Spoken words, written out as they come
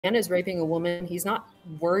is raping a woman, he's not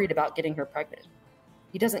worried about getting her pregnant.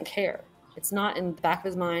 He doesn't care. It's not in the back of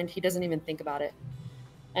his mind. He doesn't even think about it.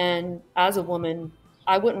 And as a woman,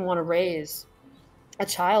 I wouldn't want to raise a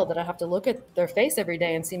child that I have to look at their face every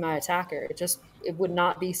day and see my attacker. It would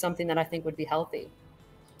not be something that I think would be healthy.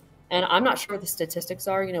 And I'm not sure what the statistics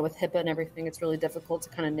are, with HIPAA and everything. It's really difficult to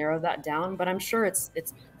kind of narrow that down, but I'm sure it's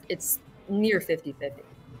near 50-50.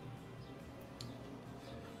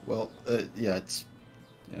 Well, yeah, it's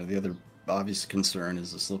the other obvious concern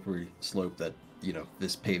is the slippery slope that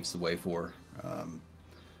this paves the way for. An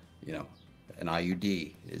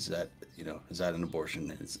IUD is that an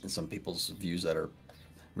abortion? In some people's views that are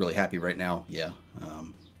really happy right now, yeah.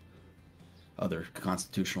 Other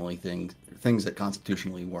constitutionally things that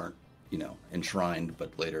constitutionally weren't enshrined,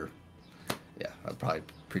 but later, yeah, I'm probably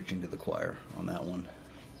preaching to the choir on that one.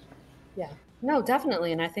 Yeah, no,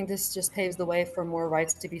 definitely. And I think this just paves the way for more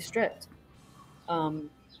rights to be stripped.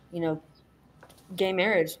 Gay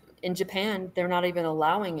marriage in Japan, they're not even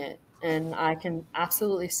allowing it. And I can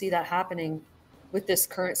absolutely see that happening with this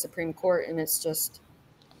current Supreme Court. And it's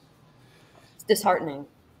disheartening.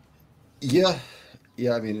 Yeah.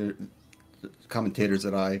 I mean, commentators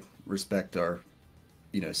that I respect are,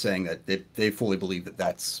 saying that they fully believe that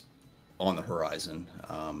that's on the horizon.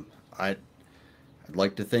 I'd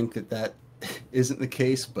like to think that isn't the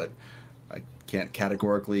case, but I can't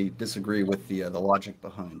categorically disagree with the logic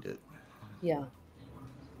behind it. Yeah.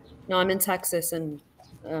 No, I'm in Texas, and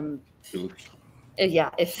Oops. yeah,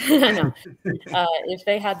 if I know, if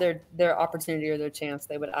they had their opportunity or their chance,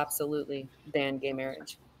 they would absolutely ban gay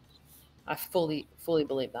marriage. I fully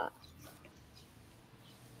believe that.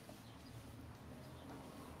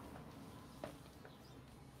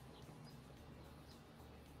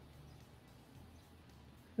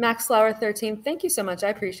 Max Flower 13, thank you so much. I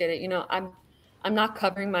appreciate it. I'm not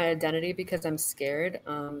covering my identity because I'm scared.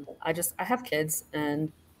 I have kids,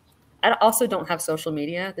 and I also don't have social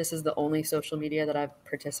media. This is the only social media that I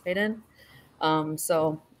participate in.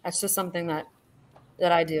 So that's just something that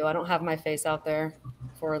I do. I don't have my face out there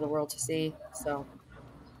for the world to see. So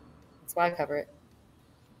that's why I cover it.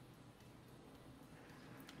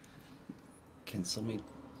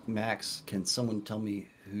 Max, can someone tell me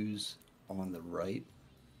who's on the right?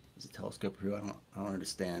 Is it telescope or who? I don't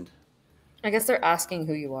understand. I guess they're asking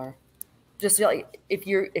who you are. Just like if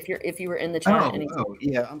you were in the chat.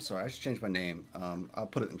 Yeah. I'm sorry. I should change my name. I'll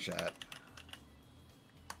put it in chat.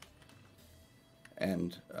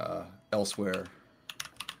 And elsewhere.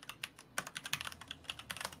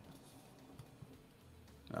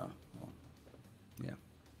 Oh, well, yeah.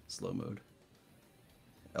 Slow mode.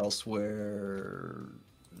 Elsewhere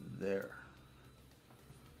there.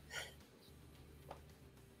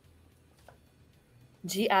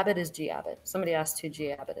 G Abbott is G Abbott. Somebody asked who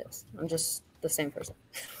G Abbott is. I'm just the same person.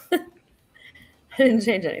 I didn't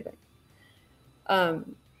change anything.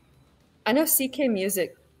 I know CK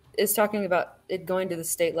Music is talking about it going to the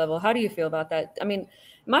state level. How do you feel about that? I mean,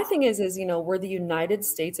 my thing is we're the United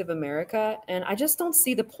States of America, and I just don't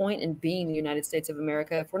see the point in being the United States of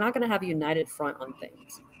America if we're not going to have a united front on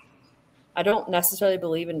things. I don't necessarily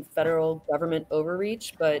believe in federal government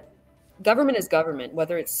overreach, but government is government,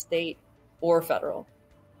 whether it's state or federal.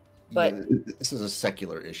 But yeah, this is a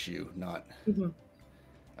secular issue, not.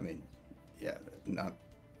 I mean, yeah, not.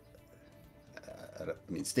 I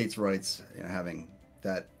mean, states' rights, having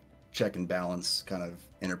that check and balance kind of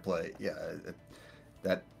interplay. Yeah,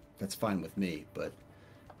 that's fine with me. But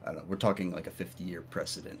I don't know, we're talking like a 50-year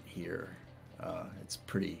precedent here. It's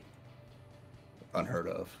pretty unheard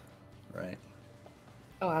of, right?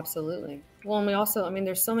 Oh, absolutely. Well, and we also,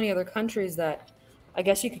 there's so many other countries that I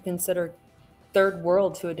guess you could consider third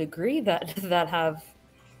world to a degree that have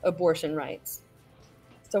abortion rights.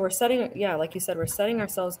 So we're setting, yeah, like you said, we're setting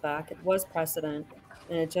ourselves back. It was precedent,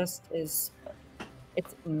 and it just is,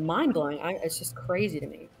 it's mind-blowing. It's just crazy to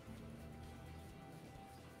me.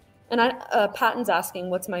 And Patton's asking,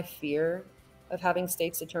 what's my fear of having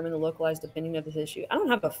states determine the localized opinion of this issue? I don't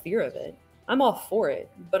have a fear of it. I'm all for it.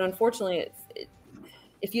 But unfortunately,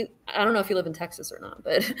 I don't know if you live in Texas or not,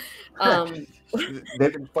 but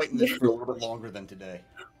they've been fighting this for a little bit longer than today.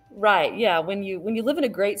 Right. Yeah. When you live in a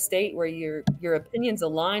great state where your opinions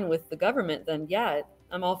align with the government, then yeah,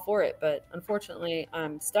 I'm all for it. But unfortunately,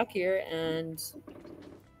 I'm stuck here and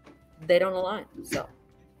they don't align. So.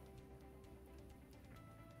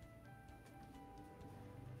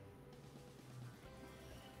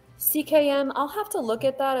 CKM, I'll have to look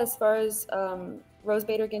at that as far as Rose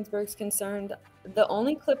Bader Ginsburg's concerned. The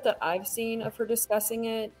only clip that I've seen of her discussing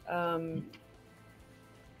it,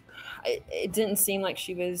 it didn't seem like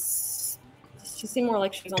she seemed more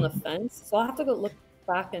like she was on the fence. So I'll have to go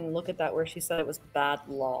back and look at that where she said it was bad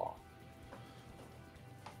law.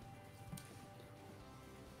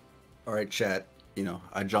 All right, chat.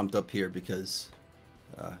 I jumped up here because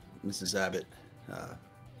Mrs. Abbott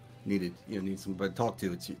needed somebody to talk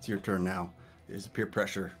to. It's your turn now. There's peer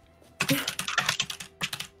pressure.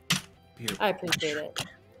 I appreciate it.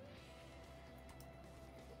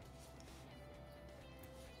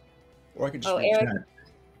 Or I could just read Eric. chat.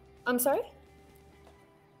 I'm sorry?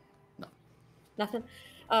 No. Nothing?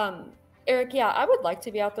 Eric, yeah, I would like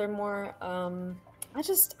to be out there more. I'm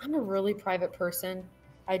a really private person.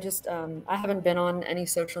 I haven't been on any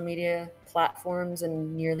social media platforms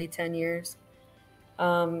in nearly 10 years.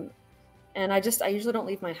 And I usually don't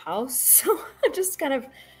leave my house. So I'm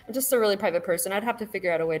just a really private person. I'd have to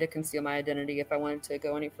figure out a way to conceal my identity if I wanted to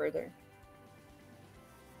go any further.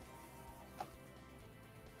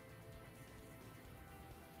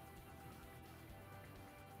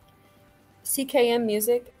 CKM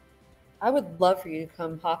Music, I would love for you to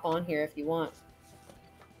come hop on here if you want.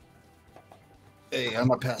 Hey,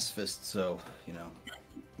 I'm a pacifist, so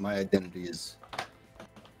my identity is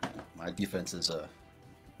my defense is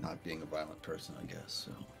not being a violent person, I guess.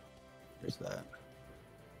 So there's that.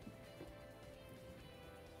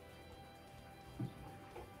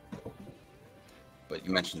 But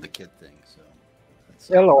you mentioned the kid thing, so.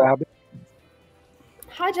 Hello, Abby.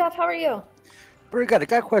 Hi, Jeff. How are you? Very good. I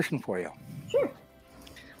got a question for you. Sure.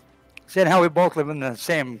 Seeing how we both live in the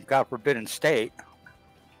same God forbidden state.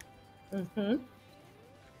 Mm-hmm.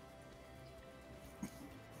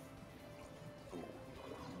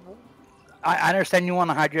 I understand you want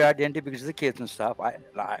to hide your identity because of the kids and stuff. I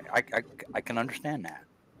can understand that.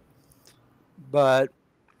 But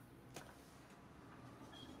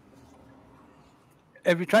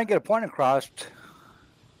if you're trying to get a point across,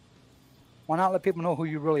 why not let people know who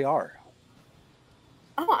you really are?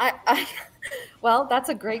 Oh, well, that's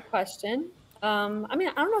a great question. I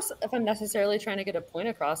don't know if I'm necessarily trying to get a point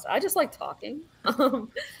across. I just like talking.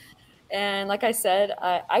 And like I said,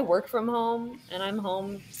 I work from home and I'm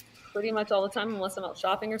home pretty much all the time unless I'm out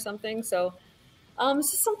shopping or something. So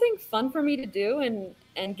it's just something fun for me to do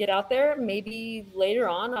and get out there. Maybe later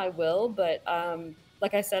on I will, but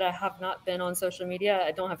like I said, I have not been on social media.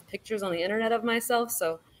 I don't have pictures on the internet of myself.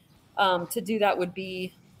 So to do that would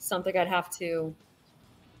be something I'd have to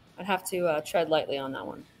tread lightly on that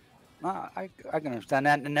one. I can understand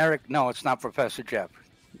that. And Eric, no, it's not Professor Jeff.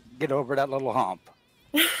 Get over that little hump.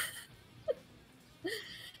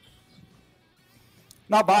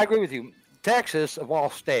 No, but I agree with you. Texas, of all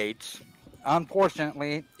states,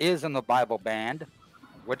 unfortunately, is in the Bible band,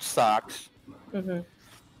 which sucks. Mm-hmm.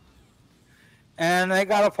 And they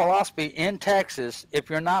got a philosophy in Texas. If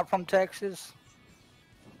you're not from Texas,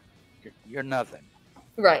 you're nothing.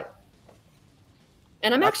 Right.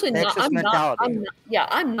 And I'm That's actually not.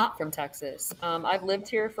 I'm not from Texas. I've lived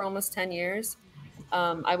here for almost 10 years.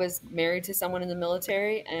 I was married to someone in the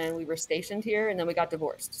military, and we were stationed here, and then we got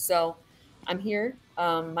divorced. So I'm here.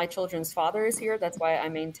 My children's father is here. That's why I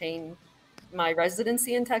maintain my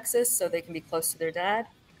residency in Texas, so they can be close to their dad.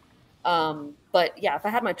 But yeah, if I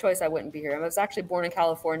had my choice, I wouldn't be here. I was actually born in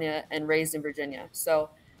California and raised in Virginia. So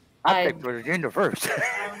I picked Virginia first.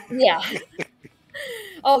 Yeah.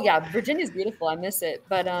 Oh yeah, Virginia's beautiful. I miss it.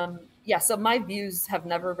 But yeah, so my views have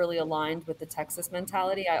never really aligned with the Texas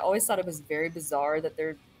mentality. I always thought it was very bizarre that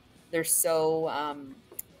they're so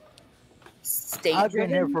state-driven. I've been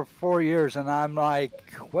here for 4 years, and I'm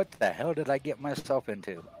like, what the hell did I get myself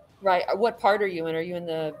into? Right. What part are you in? Are you in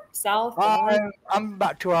the South? I'm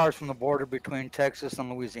about 2 hours from the border between Texas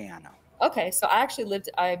and Louisiana. Okay, so I actually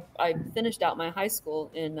I finished out my high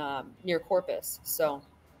school in near Corpus. So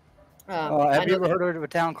have you ever heard of a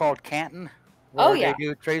town called Canton? Where they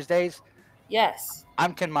do Trades Days? Yes.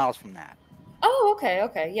 I'm 10 miles from that. Oh,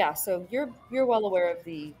 okay. Yeah, so you're well aware of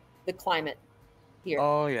the climate here.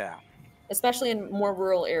 Oh yeah. Especially in more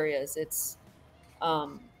rural areas. It's I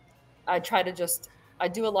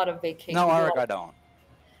do a lot of vacation. No, Eric, I don't.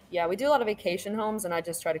 Yeah, we do a lot of vacation homes, and I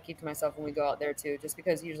just try to keep to myself when we go out there too, just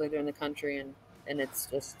because usually they're in the country and it's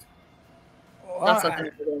just not something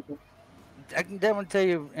to do. I can definitely tell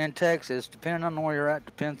you in Texas, depending on where you're at,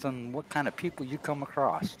 depends on what kind of people you come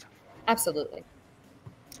across. Absolutely.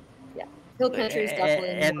 Yeah. Hill country is definitely.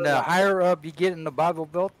 And the higher up you get in the Bible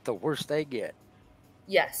Belt, the worse they get.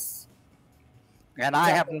 Yes. And I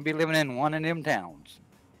happen to be living in one of them towns.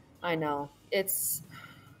 I know. It's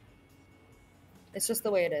just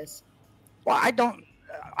the way it is. Well,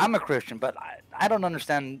 I'm a Christian, but I don't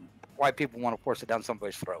understand why people want to force it down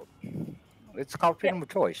somebody's throat. It's called freedom of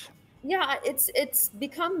choice. Yeah, it's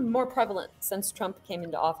become more prevalent since Trump came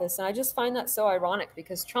into office, and I just find that so ironic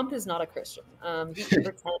because Trump is not a Christian. He can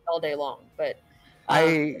pretend all day long, but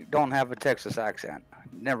I don't have a Texas accent.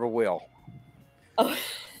 Never will. oh,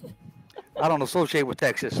 I don't associate with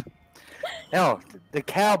Texas. Hell, the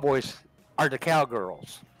Cowboys are the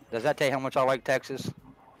Cowgirls. Does that tell you how much I like Texas?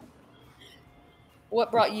 what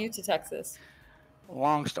brought you to Texas?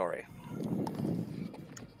 Long story.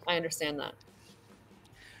 I understand that.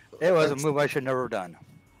 It was a move I should never have done.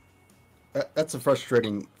 That's a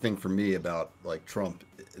frustrating thing for me about like Trump,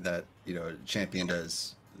 that championed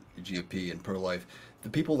as GOP and pro-life. The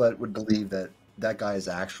people that would believe that that guy is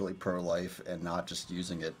actually pro-life and not just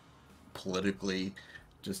using it politically,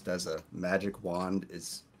 just as a magic wand,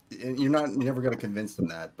 is, and you're never going to convince them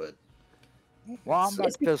that. But Well, I'm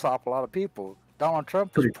about to piss off a lot of people. Donald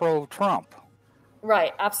Trump is pro-Trump.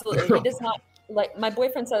 Right, absolutely. He does not, like, my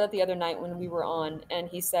boyfriend said that the other night when we were on, and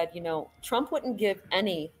he said, Trump wouldn't give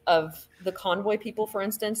any of the convoy people, for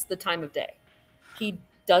instance, the time of day. He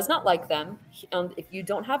does not like them. If you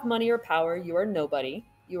don't have money or power, you are nobody.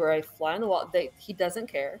 You are a fly on the wall. He doesn't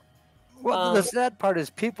care. Well, the sad part is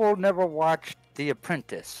people never watched The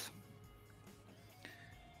Apprentice.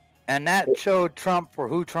 And that showed Trump for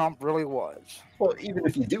who Trump really was. Well, even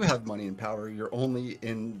if you do have money and power, you're only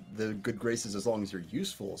in the good graces as long as you're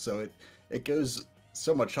useful. So it goes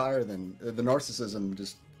so much higher than the narcissism.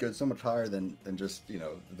 Just goes so much higher than just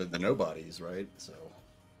the nobodies, right? So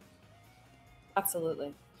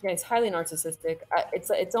absolutely, yeah, he's highly narcissistic.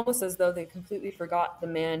 It's almost as though they completely forgot the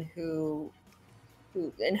man who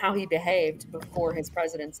and how he behaved before his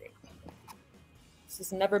presidency. This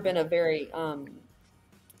has never been a very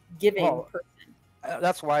giving person.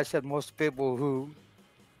 That's why I said most people who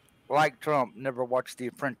like Trump never watched The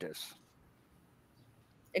Apprentice.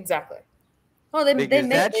 Exactly. Well,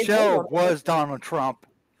 that show was Donald Trump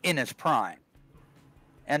in his prime.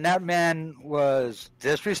 And that man was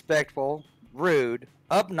disrespectful, rude,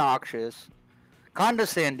 obnoxious,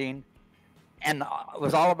 condescending, and it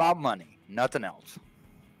was all about money, nothing else.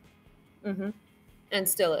 Mm-hmm. And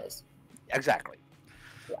still is. Exactly.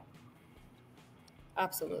 Yeah.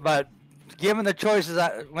 Absolutely. But given the choices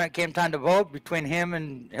when it came time to vote between him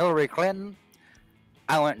and Hillary Clinton,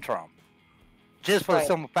 I went Trump. Just for the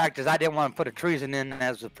simple fact is I didn't want to put a treason in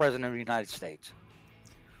as the president of the United States.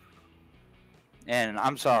 And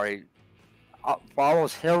I'm sorry, for all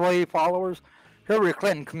those Hillary followers, Hillary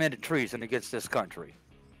Clinton committed treason against this country.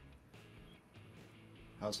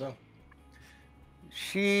 How so?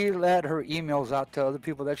 She let her emails out to other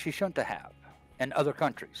people that she shouldn't have in other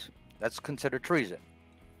countries. That's considered treason.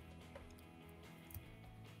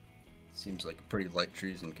 Seems like a pretty light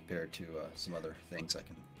treason compared to some other things I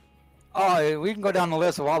can... Oh, we can go down the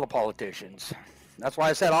list of all the politicians. That's why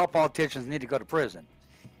I said all politicians need to go to prison.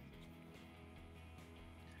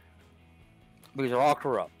 Because they're all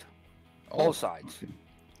corrupt. Both sides.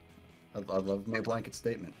 I love my blanket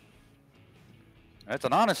statement. That's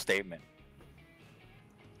an honest statement.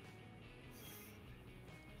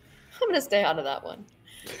 I'm going to stay out of that one.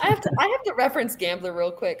 I have to reference Gambler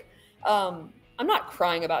real quick. I'm not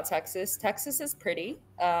crying about Texas. Texas is pretty.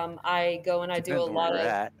 I go and I do a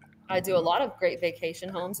lot of great vacation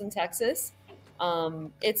homes in Texas.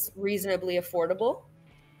 It's reasonably affordable.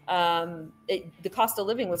 The cost of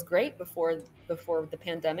living was great before the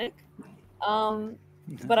pandemic.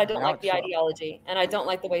 But I don't like the ideology, and I don't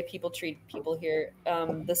like the way people treat people here.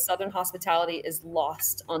 The Southern hospitality is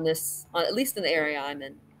lost on this, at least in the area I'm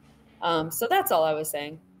in. So that's all I was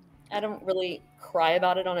saying. I don't really cry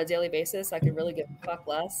about it on a daily basis. I could really give a fuck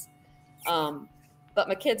less. But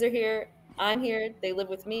my kids are here. I'm here. They live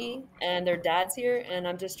with me, and their dad's here, and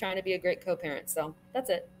I'm just trying to be a great co-parent. So that's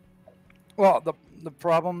it. Well, the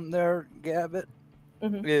problem there, Gabbett,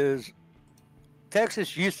 is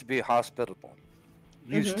Texas used to be hospitable.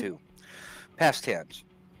 Used to. Past tense.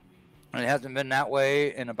 And it hasn't been that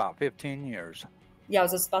way in about 15 years. Yeah, I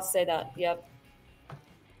was just about to say that. Yep.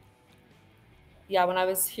 Yeah, when I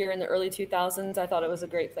was here in the early 2000s, I thought it was a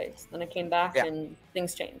great place. Then I came back and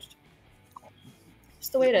things changed.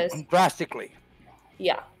 Just the way it is. Drastically.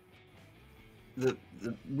 Yeah. The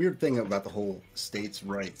weird thing about the whole states'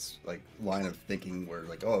 rights line of thinking, where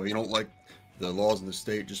oh, you don't like the laws of the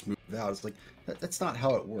state, just move out. It's that's not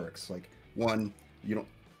how it works. One,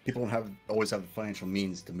 people don't always have the financial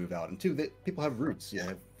means to move out, and two, that people have roots. You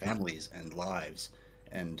have families and lives,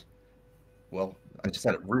 and well, I just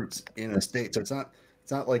said roots in a state, so it's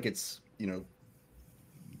not like it's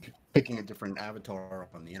picking a different avatar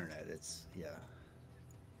up on the internet. It's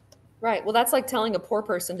Right. Well, that's like telling a poor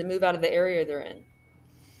person to move out of the area they're in.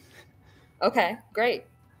 Okay, great.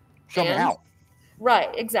 Show me how. Right,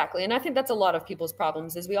 exactly. And I think that's a lot of people's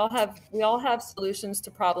problems is we all have solutions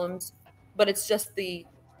to problems, but it's just there's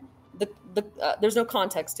no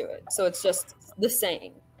context to it. So it's just the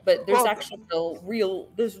saying, but there's Well, actually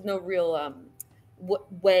there's no real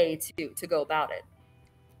way to go about it.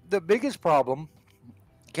 the biggest problem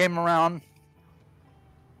came around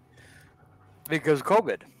because of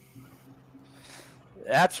COVID.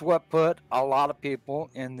 That's what put a lot of people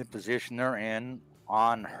in the position they're in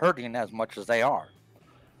on hurting as much as they are.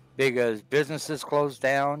 Because businesses closed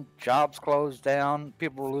down, jobs closed down,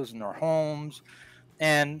 people were losing their homes,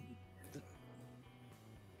 and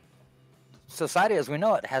society as we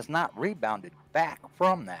know it has not rebounded back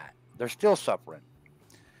from that. They're still suffering.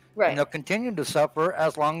 Right. And they'll continue to suffer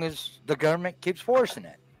as long as the government keeps forcing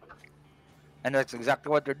it. And that's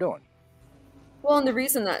exactly what they're doing. Well, and the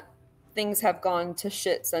reason that things have gone to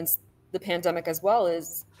shit since the pandemic as well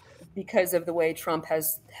is because of the way Trump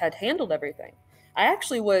had handled everything. I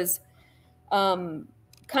actually was kind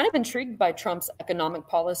of intrigued by Trump's economic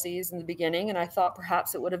policies in the beginning, and I thought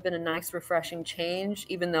perhaps it would have been a nice, refreshing change,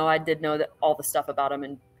 even though I did know that all the stuff about him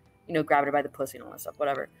and, grabbed her by the pussy and all that stuff,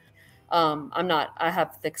 whatever. I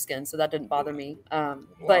have thick skin, so that didn't bother me.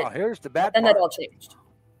 But here's the bad part. Then that all changed.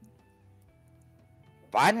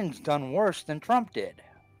 Biden's done worse than Trump did.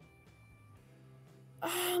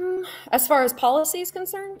 As far as policy is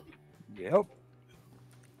concerned? Yep.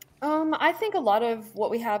 I think a lot of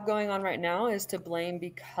what we have going on right now is to blame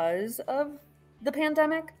because of the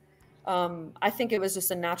pandemic. I think it was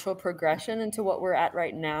just a natural progression into what we're at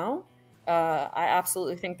right now. I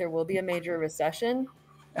absolutely think there will be a major recession.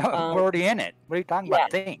 We're already in it. What are you talking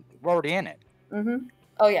about? We're already in it. Mm-hmm.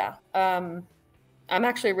 Oh, yeah. I'm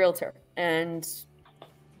actually a realtor, and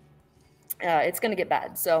it's going to get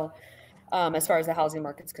bad. So as far as the housing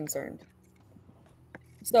market's concerned.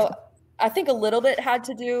 So I think a little bit had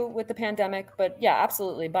to do with the pandemic, but yeah,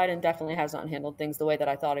 absolutely. Biden definitely has not handled things the way that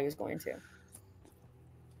I thought he was going to.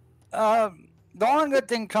 The only good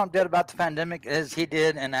thing Trump did about the pandemic is he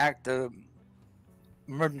did enact the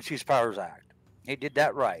Emergency Powers Act. He did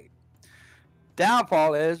that right.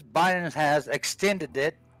 Downfall is Biden has extended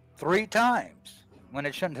it 3 times when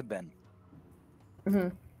it shouldn't have been. Mm-hmm.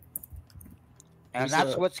 And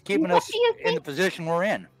that's what's keeping us in the position we're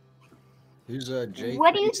in. Who's Jay?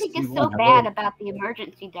 What do you think is so bad about the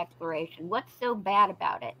emergency declaration? What's so bad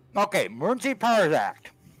about it? Okay, Emergency Powers Act.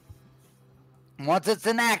 Once it's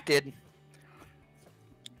enacted,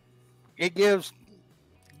 it gives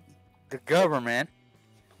the government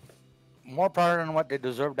more power than what they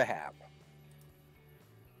deserve to have.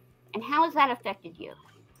 And how has that affected you?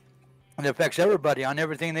 It affects everybody on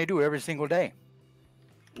everything they do every single day.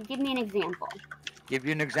 Give me an example. Give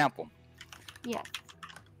you an example. Yes.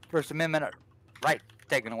 First Amendment right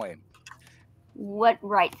taken away. What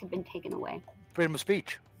rights have been taken away? Freedom of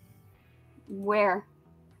speech. Where?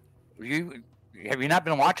 Have you not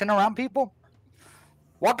been watching around people?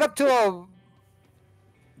 Walk up to a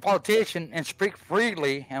politician and speak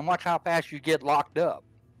freely and watch how fast you get locked up.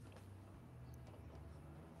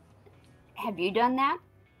 Have you done that?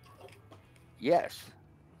 Yes.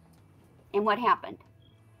 And what happened?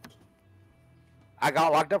 I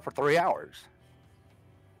got locked up for 3 hours.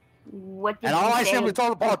 What did and you all I say? simply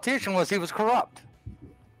told the politician was he was corrupt.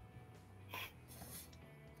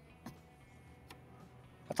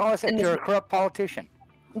 That's all I said. You're a corrupt politician.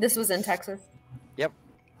 This was in Texas? Yep.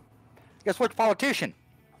 Guess which politician?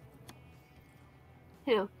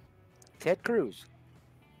 Who? Ted Cruz.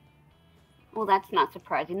 Well, that's not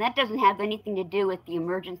surprising. That doesn't have anything to do with the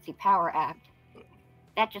Emergency Power Act.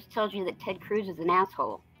 That just tells you that Ted Cruz is an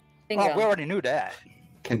asshole. Bingo. Well, we already knew that.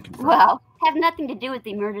 Well, has nothing to do with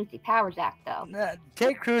the Emergency Powers Act, though.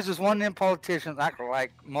 Ted Cruz is one of them politicians,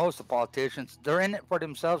 like most of the politicians. They're in it for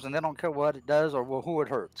themselves, and they don't care what it does or who it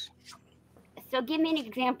hurts. So give me an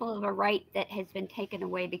example of a right that has been taken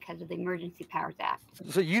away because of the Emergency Powers Act.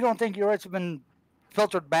 So you don't think your rights have been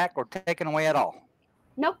filtered back or taken away at all?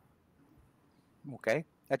 Nope. Okay,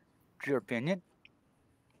 that's your opinion.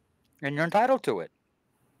 And you're entitled to it.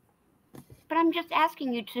 But I'm just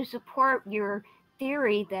asking you to support your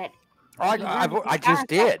theory that... I just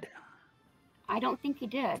did. I don't think you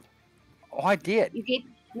did. Oh, I did.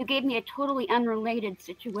 You gave me a totally unrelated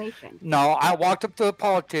situation. No, I walked up to a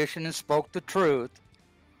politician and spoke the truth,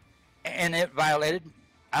 and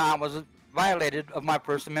I was violated of my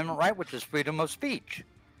First Amendment right, which is freedom of speech.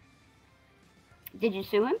 Did you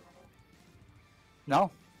sue him?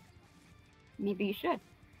 No. Maybe you should.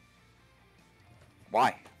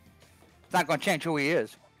 Why? It's not going to change who he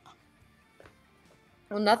is.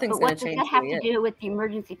 Well, nothing's going to change. What does that have to do with the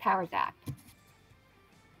Emergency Powers Act?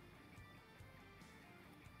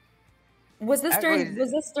 Was this Actually, during?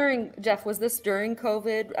 Was this during Jeff? Was this during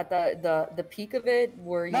COVID at the peak of it?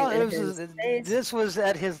 Were you No, in it his was. space? This was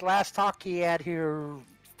at his last talk he had here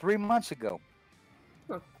 3 months ago.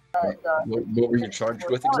 What were you charged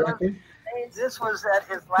with exactly? This was at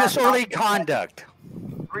his last disorderly conduct.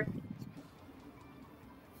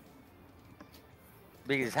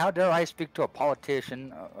 Because how dare I speak to a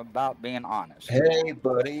politician about being honest? Hey,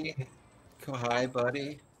 buddy. Hi,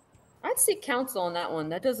 buddy. I'd seek counsel on that one.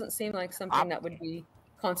 That doesn't seem like something that would be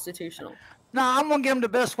constitutional. No, I'm gonna give him the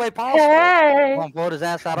best way possible. Hey. I'm gonna vote his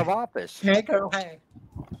ass out of office. Hey, girl. Hey.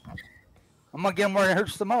 I'm gonna get him where it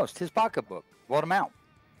hurts the most, his pocketbook. Vote him out.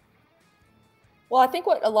 Well, I think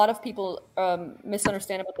what a lot of people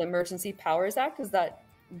misunderstand about the Emergency Powers Act is that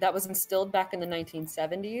was instilled back in the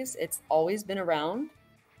 1970s. It's always been around.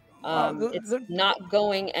 It's not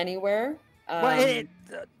going anywhere.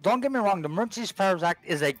 Don't get me wrong. The Emergency Powers Act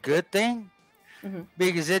is a good thing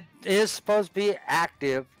because it is supposed to be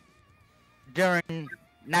active during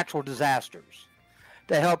natural disasters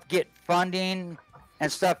to help get funding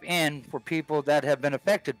and stuff in for people that have been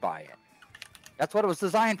affected by it. That's what it was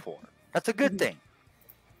designed for. That's a good thing.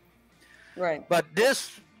 Right. But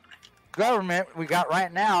this government we got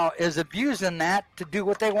right now is abusing that to do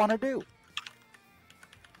what they want to do.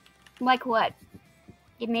 Like what?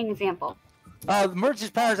 Give me an example. The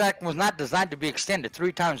Emergency Powers Act was not designed to be extended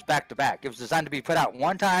 3 times back to back. It was designed to be put out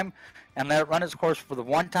one time and let it run its course for the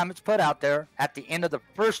one time it's put out there. At the end of the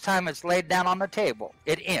first time it's laid down on the table,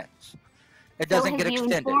 it ends. It doesn't get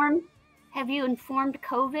extended. Have you informed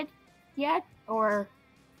COVID yet? Or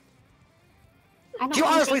do you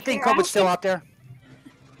honestly think COVID's still out there?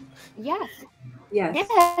 Yes. Yes.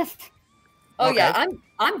 Yes. Oh Okay. yeah,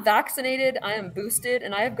 I'm vaccinated. I am boosted,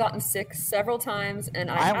 and I have gotten sick several times.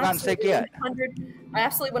 And I haven't gotten sick yet. I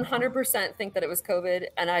absolutely 100% think that it was COVID,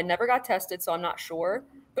 and I never got tested, so I'm not sure.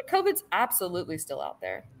 But COVID's absolutely still out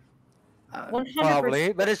there. 100%.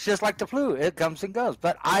 Probably, but it's just like the flu. It comes and goes.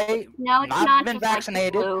 But I've been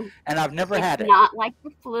vaccinated, and I've never had it. It's not like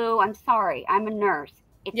the flu. I'm sorry. I'm a nurse.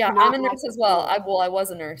 I'm a nurse as well. I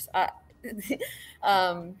was a nurse.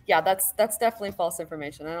 That's definitely false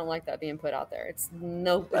information. I don't like that being put out there.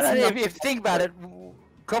 If you think about it,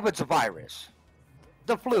 COVID's a virus.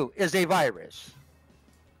 The flu is a virus.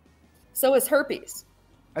 So is herpes.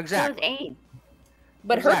 Exactly. So is AIDS.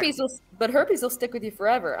 But herpes will stick with you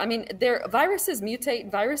forever. I mean, viruses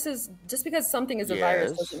mutate. Viruses, just because something is a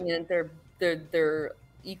virus doesn't mean they're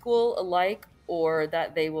equal, alike, or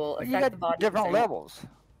that they will affect the body. Different levels.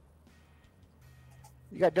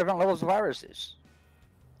 You got different levels of viruses.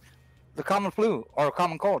 The common flu or a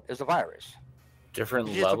common cold is a virus. Different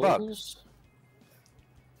levels?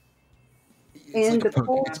 And the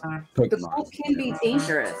cold can be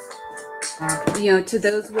dangerous, to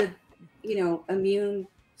those with, immune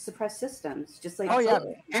suppressed systems, just like. Oh yeah,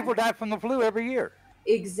 people die from the flu every year.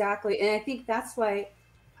 Exactly, and I think that's why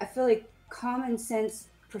I feel like common sense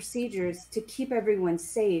procedures to keep everyone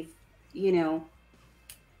safe,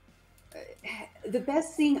 the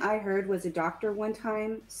best thing I heard was a doctor one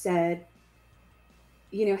time said,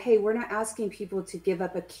 hey, we're not asking people to give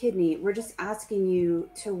up a kidney. We're just asking you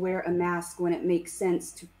to wear a mask when it makes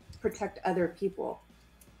sense to protect other people.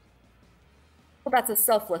 Well, that's a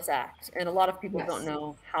selfless act, and a lot of people don't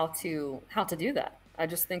know how to do that. I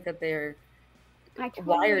just think that they're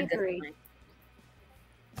wired differently.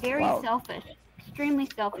 Very selfish, extremely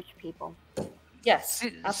selfish people. Yes,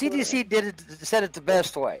 CDC said it the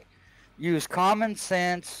best way. Use common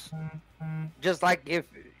sense, just like if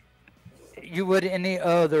you would any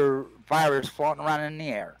other virus floating around in the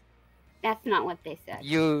air. That's not what they said.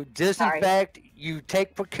 You disinfect, you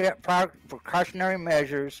take precautionary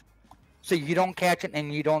measures so you don't catch it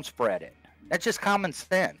and you don't spread it. That's just common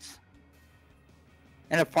sense.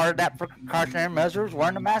 And if part of that precautionary measure is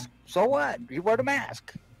wearing a mask, so what? You wear the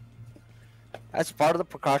mask. That's part of the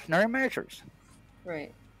precautionary measures.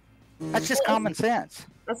 Right. That's just common sense.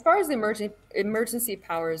 As far as the Emergency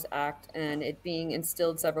Powers Act and it being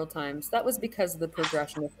instilled several times, that was because of the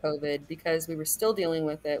progression of COVID, because we were still dealing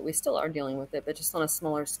with it. We still are dealing with it, but just on a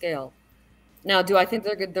smaller scale. Now, do I think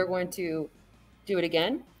they're going to do it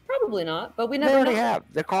again? Probably not, but we never know. They already have.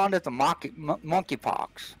 They're calling it the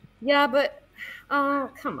monkeypox. Yeah, but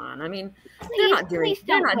come on. I mean, they're not doing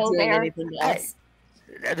anything else.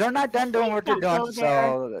 They're not done doing what they're doing,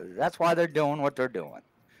 so that's why they're doing what they're doing.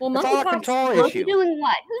 Well, it's all a control issue. Who's doing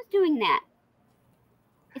what? Who's doing that?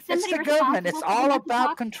 It's the government. It's all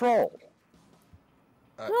about control.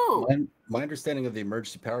 Who? My understanding of the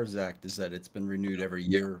Emergency Powers Act is that it's been renewed every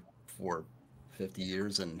year for 50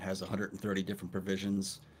 years and has 130 different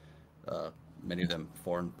provisions, many of them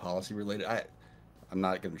foreign policy related. I'm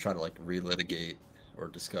not going to try to like relitigate or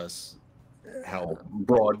discuss how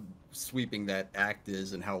broad sweeping that act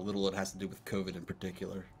is and how little it has to do with COVID in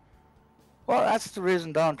particular. Well, that's the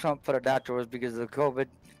reason Donald Trump put it out there was because of COVID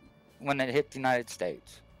when it hit the United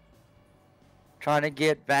States. Trying to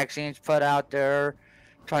get vaccines put out there,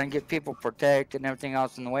 trying to get people protected and everything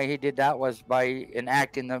else. And the way he did that was by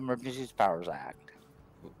enacting the Emergency Powers Act.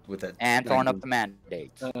 With that and throwing up the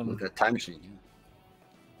mandates. With that time machine. Yeah.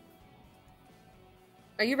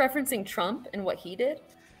 Are you referencing Trump and what he did?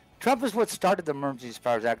 Trump is what started the Emergency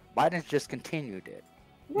Powers Act. Biden's just continued it.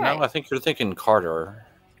 Right. No, I think you're thinking Carter.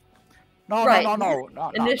 No.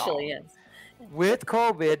 Initially, yes. With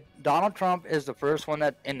COVID, Donald Trump is the first one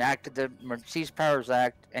that enacted the Emergency Powers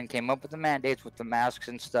Act and came up with the mandates with the masks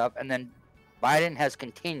and stuff, and then Biden has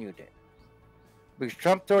continued it. Because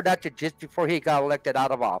Trump threw it out there just before he got elected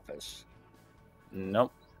out of office.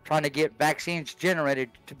 Nope. Trying to get vaccines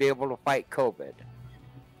generated to be able to fight COVID.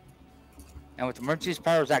 And with the Emergency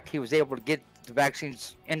Powers Act, he was able to get the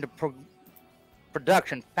vaccines into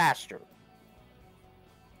production faster.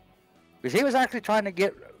 Because he was actually trying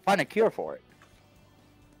to find a cure for it.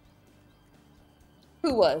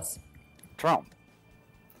 Who was? Trump.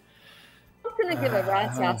 Trump didn't give a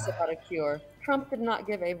rat's ass about a cure. Trump did not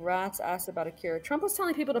give a rat's ass about a cure. Trump was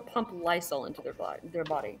telling people to pump Lysol into their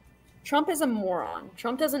body. Trump is a moron.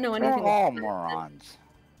 Trump doesn't know anything. They're all morons.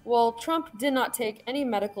 Well, Trump did not take any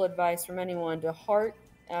medical advice from anyone to heart,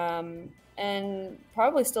 and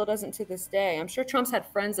probably still doesn't to this day. I'm sure Trump's had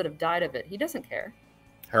friends that have died of it. He doesn't care.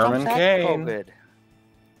 Herman Cain. COVID.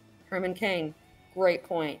 Herman Cain. Great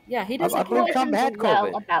point. Yeah, he doesn't care. Trump had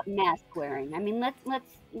COVID. About mask wearing. I mean,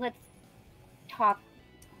 let's talk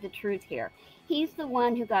the truth here. He's the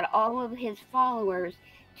one who got all of his followers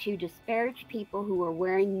to disparage people who are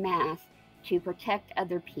wearing masks to protect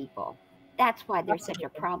other people. That's why there's such a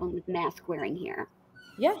problem with mask wearing here.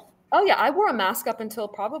 Yeah. Oh, yeah. I wore a mask up until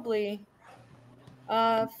probably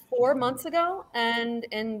 4 months ago. And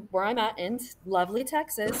in where I'm at in lovely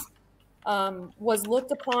Texas, was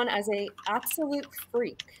looked upon as a absolute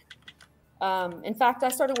freak. In fact, I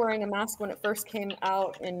started wearing a mask when it first came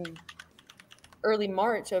out in early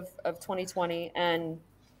March of 2020, and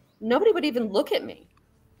nobody would even look at me.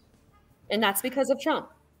 And that's because of Trump.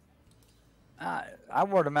 I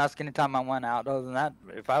wore the mask anytime I went out. Other than that,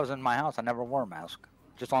 if I was in my house, I never wore a mask.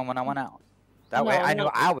 Just only when I went out. That way I knew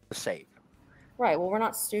I was safe. Right. Well, we're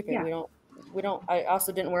not stupid. Yeah. We don't. I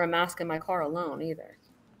also didn't wear a mask in my car alone either.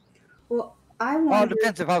 Well, it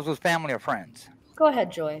depends if I was with family or friends. Go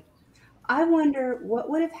ahead, Joy. I wonder what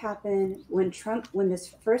would have happened when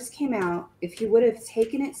this first came out, if he would have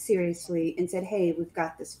taken it seriously and said, hey, we've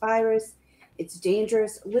got this virus. It's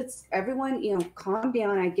dangerous. Let's everyone, calm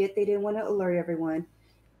down. I get they didn't want to alert everyone.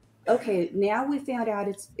 Okay, now we found out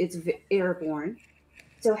it's airborne.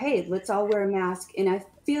 So, hey, let's all wear a mask. And I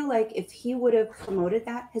feel like if he would have promoted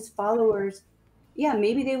that, his followers, yeah,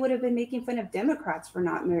 maybe they would have been making fun of Democrats for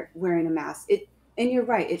not wearing a mask. And you're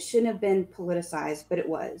right. It shouldn't have been politicized, but it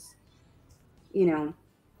was,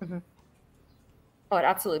 Mm-hmm. Oh, it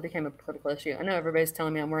absolutely became a political issue. I know everybody's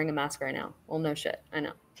telling me I'm wearing a mask right now. Well, no shit. I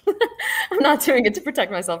know. I'm not doing it to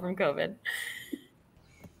protect myself from COVID.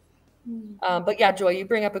 But yeah, Joy, you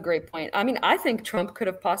bring up a great point. I mean, I think Trump could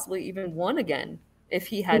have possibly even won again if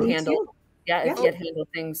he had handled he had handled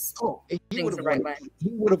things, things the right way. He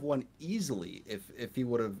would have won easily if he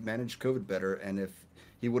would have managed COVID better, and if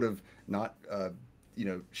he would have not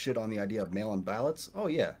shit on the idea of mail-in ballots. Oh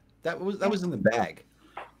yeah, that was in the bag.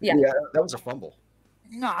 Yeah, that was a fumble.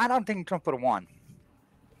 No, I don't think Trump would have won.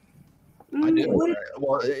 I do.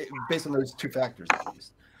 Well, based on those two factors, at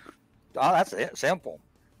least. Oh, that's it. Simple.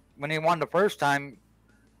 When he won the first time,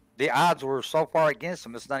 the odds were so far against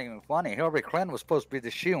him, it's not even funny. Hillary Clinton was supposed to be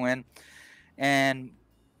the shoo-in, and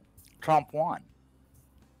Trump won.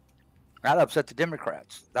 That upset the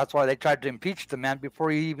Democrats. That's why they tried to impeach the man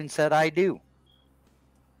before he even said, I do.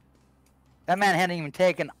 That man hadn't even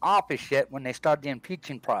taken office yet when they started the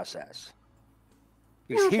impeaching process.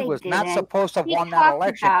 Because he was not supposed to have won that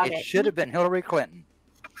election. It should have been Hillary Clinton.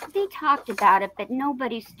 They talked about it, but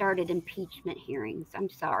nobody started impeachment hearings. I'm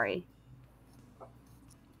sorry.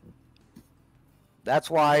 That's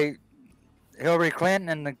why Hillary Clinton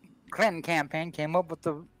and the Clinton campaign came up with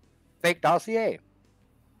the fake dossier.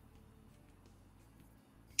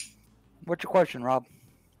 What's your question, Rob?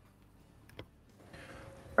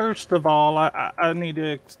 First of all, I need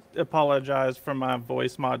to apologize for my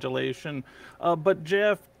voice modulation. But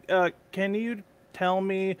Jeff, can you tell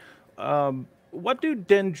me what do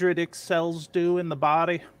dendritic cells do in the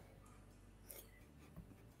body?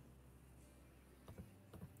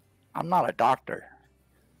 I'm not a doctor.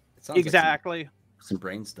 Exactly. some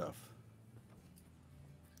brain stuff.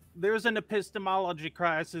 There's an epistemology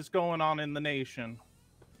crisis going on in the nation.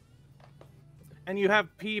 And you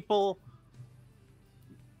have people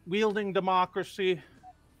wielding democracy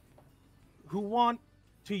who want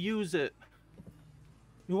to use it,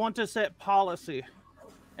 who want to set policy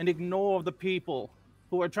and ignore the people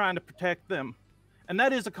who are trying to protect them. And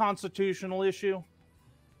that is a constitutional issue.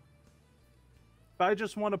 But I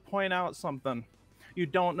just want to point out something. You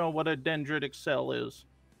don't know what a dendritic cell is.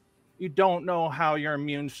 You don't know how your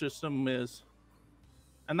immune system is.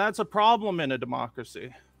 And that's a problem in a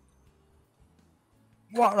democracy.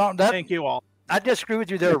 Well, no, Thank you all. I disagree with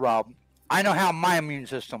you there, Rob. I know how my immune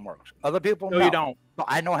system works. Other people, No, you don't. But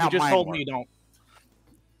I know how You just mine told works. me you don't.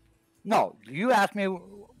 No, you asked me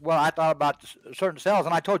what I thought about certain cells,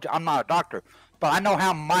 and I told you I'm not a doctor, but I know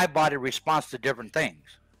how my body responds to different things.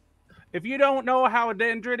 If you don't know how a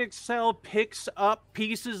dendritic cell picks up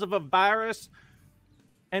pieces of a virus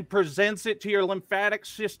and presents it to your lymphatic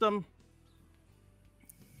system,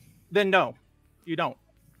 then no, you don't.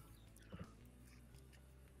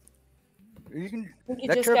 You can, I think you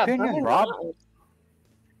that's just your got opinion, burned Rob. on that one.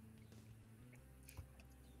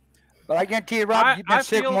 But I guarantee you, Rob, you've been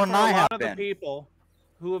sick feel more for than I a have lot of the been. people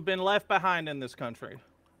who have been left behind in this country.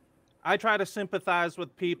 I try to sympathize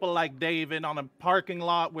with people like David on a parking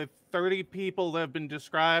lot with 30 people that have been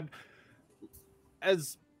described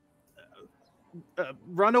as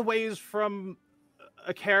runaways from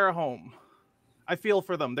a care home. I feel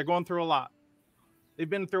for them. They're going through a lot. They've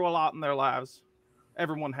been through a lot in their lives.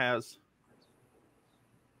 Everyone has.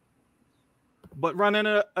 But running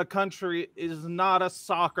a country is not a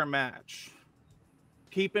soccer match.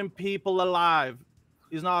 Keeping people alive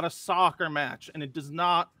is not a soccer match, and it does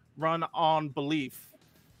not run on belief.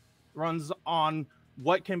 It runs on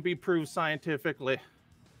what can be proved scientifically.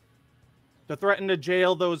 To threaten to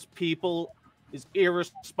jail those people is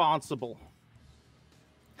irresponsible.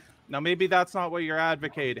 Now, maybe that's not what you're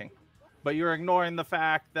advocating, but you're ignoring the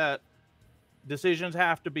fact that decisions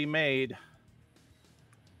have to be made,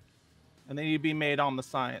 and they need to be made on the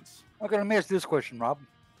science. Okay, let me ask this question, Rob.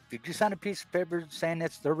 Did you sign a piece of paper saying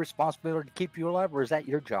it's their responsibility to keep you alive, or is that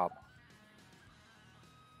your job?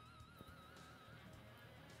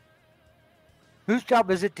 Whose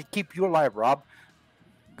job is it to keep you alive, Rob?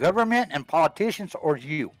 Government and politicians, or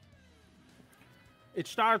you? It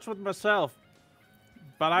starts with myself,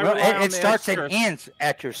 but I Well, rely on it the starts and extras. ends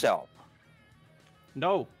at yourself.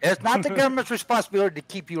 No. It's not the government's responsibility to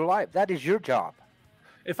keep you alive. That is your job.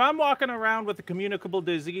 If I'm walking around with a communicable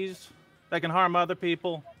disease that can harm other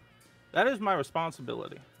people, that is my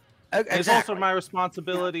responsibility. Exactly. It's also my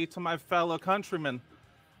responsibility to my fellow countrymen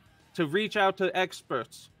to reach out to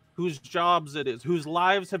experts whose jobs it is, whose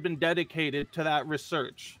lives have been dedicated to that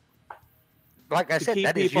research. Like I to said, keep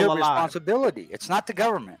that is people your alive. responsibility. It's not the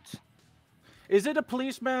government's. Is it a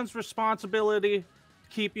policeman's responsibility to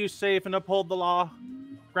keep you safe and uphold the law?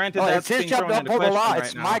 Granted, No, that's it's his being job thrown to into uphold the question law. right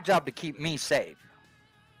It's now. my job to keep me safe.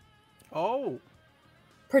 Oh.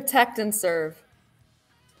 Protect and serve.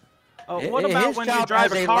 What about His when you job drive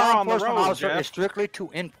as a a car law on the enforcement road, officer Jeff? is strictly to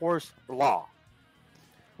enforce law.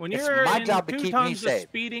 When It's you're my in job to 2 keep me tons of safe.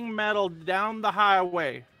 speeding metal down the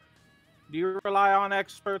highway, do you rely on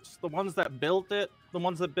experts, the ones that built it, the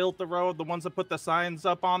ones that built the road, the ones that put the signs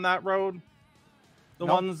up on that road, the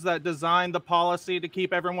Nope. ones that designed the policy to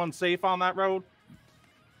keep everyone safe on that road?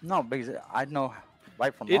 No, because I know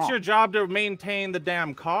right from It's wrong. your job to maintain the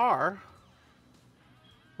damn car.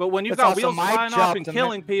 But when you've It's got also wheels my flying job off and to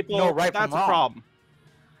killing people, know right from that's a wrong. problem.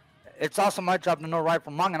 It's also my job to know right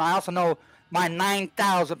from wrong, and I also know my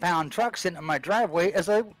 9,000-pound truck sitting in my driveway is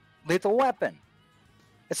a lethal weapon.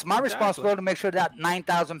 It's my Exactly. responsibility to make sure that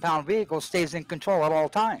 9,000-pound vehicle stays in control at all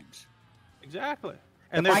times. Exactly.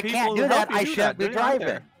 If there are I people can't who do help that, you I do shouldn't be that, aren't there?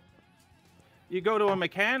 driving. You go to a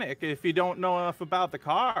mechanic if you don't know enough about the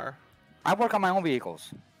car. I work on my own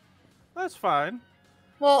vehicles. That's fine.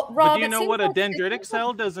 Well, But Rob, do you it know seems what a like- it dendritic seems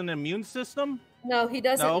cell does in an immune system? No, he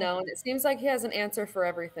doesn't No? know, and it seems like he has an answer for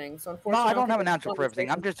everything. So No, unfortunately, I don't have an think answer this for everything.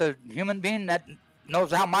 I'm conversation- just a human being that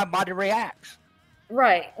knows how my body reacts.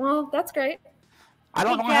 Right. Well, that's great. I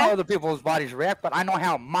don't Hey, know how Jeff? other people's bodies react, but I know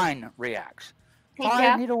how mine reacts. Hey, All I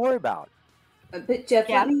Jeff? need to worry about. But Jeff, Jeff?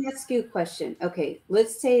 let me ask you a question. Okay,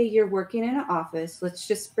 let's say you're working in an office. Let's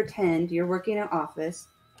just pretend you're working in an office,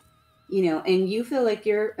 and you feel like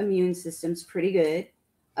your immune system's pretty good.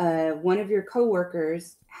 One of your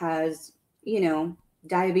coworkers has,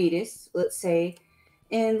 diabetes, let's say,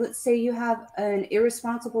 and let's say you have an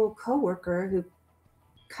irresponsible coworker who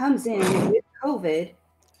comes in with COVID.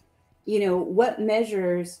 What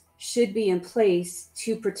measures should be in place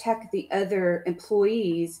to protect the other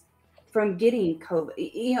employees from getting COVID.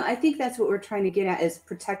 You know, I think that's what we're trying to get at, is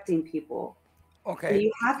protecting people. Okay. And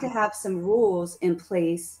you have to have some rules in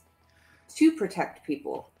place to protect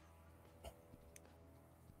people.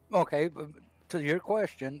 Okay, but to your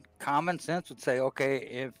question, common sense would say, okay,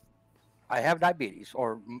 if I have diabetes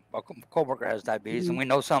or a coworker has diabetes and we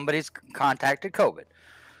know somebody's contacted COVID,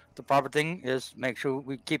 the proper thing is make sure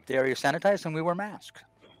we keep the area sanitized and we wear masks.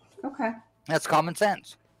 Okay. That's common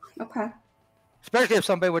sense. Okay. Especially if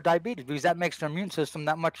somebody with diabetes, because that makes their immune system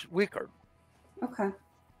that much weaker. Okay.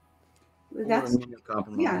 Or That's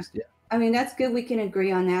immunocompromised. Yeah. I mean, that's good. We can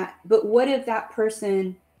agree on that. But what if that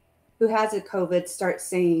person who has a COVID starts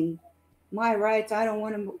saying, "My rights, I don't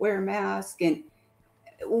want to wear a mask," and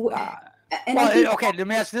I think, okay, let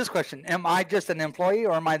me ask you this question: am I just an employee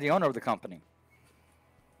or am I the owner of the company?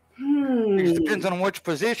 It depends on which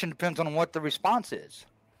position. Depends on what the response is.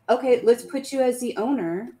 Okay, let's put you as the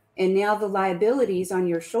owner, and now the liability is on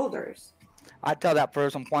your shoulders. I tell that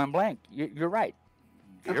person point blank, you're right.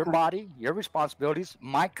 Your body, your responsibilities.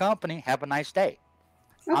 My company. Have a nice day.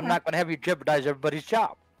 I'm not going to have you jeopardize everybody's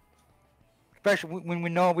job. Especially when we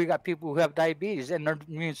know we got people who have diabetes and their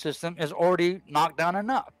immune system is already knocked down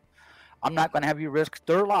enough. I'm not going to have you risk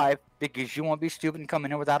their life because you won't be stupid and come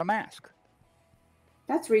in here without a mask.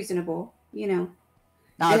 That's reasonable, you know.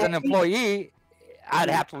 Now, as an employee,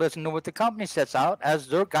 I'd have to listen to what the company sets out as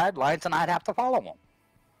their guidelines, and I'd have to follow them.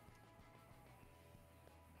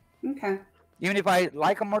 Okay. Even if I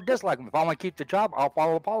like them or dislike them. If I want to keep the job, I'll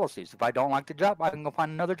follow the policies. If I don't like the job, I can go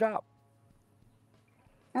find another job.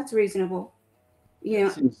 That's reasonable. You know,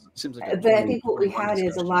 seems like but I think what we had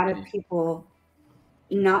is a lot of people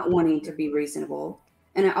not wanting to be reasonable.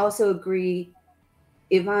 And I also agree,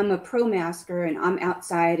 if I'm a pro-masker and I'm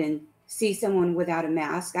outside and see someone without a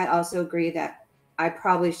mask, I also agree that I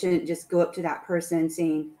probably shouldn't just go up to that person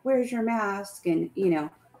saying, "Where's your mask?" And, you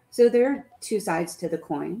know, so there are two sides to the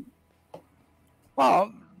coin.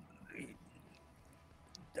 Well,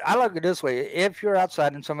 I look at it this way. If you're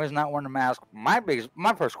outside and somebody's not wearing a mask, my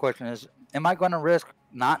first question is, am I going to risk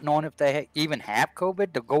not knowing if they even have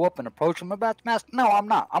COVID to go up and approach them about the mask? No, I'm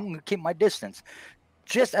not. I'm going to keep my distance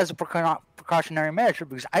just as a precautionary measure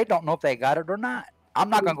because I don't know if they got it or not. I'm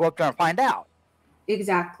not going to go up there and find out.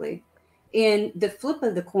 Exactly. And the flip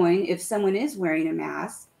of the coin, if someone is wearing a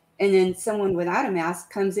mask and then someone without a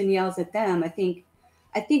mask comes and yells at them, I think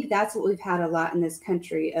that's what we've had a lot in this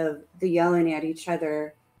country, of the yelling at each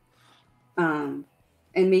other and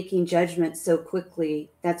making judgments so quickly.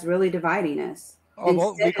 That's really dividing us. Oh,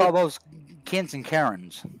 well, we call those Kens and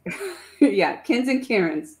Karens. Yeah, Kens and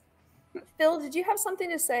Karens. Phil, did you have something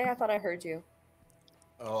to say? I thought I heard you.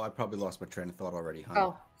 Oh, I probably lost my train of thought already, huh?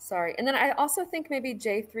 Oh, sorry. And then I also think maybe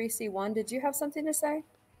J3C1, did you have something to say?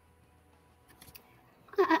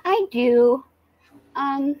 I do.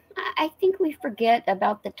 I think we forget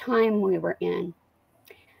about the time we were in.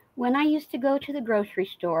 When I used to go to the grocery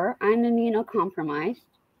store, I'm immunocompromised,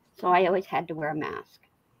 so I always had to wear a mask.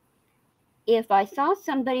 If I saw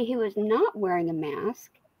somebody who was not wearing a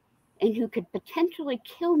mask and who could potentially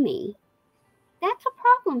kill me, that's a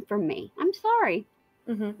problem for me. I'm sorry.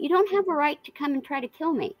 You don't have a right to come and try to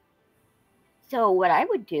kill me. So what I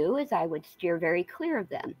would do is I would steer very clear of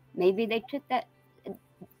them. Maybe they took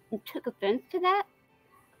offense to that,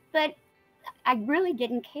 but I really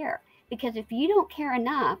didn't care, because if you don't care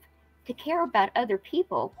enough to care about other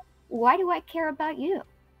people, why do I care about you?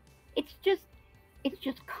 It's just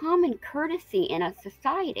common courtesy in a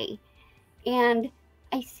society. And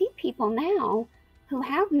I see people now who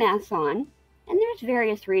have masks on, and there's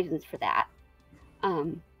various reasons for that.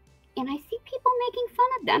 And I see people making fun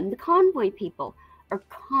of them. The Convoy people are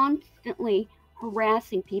constantly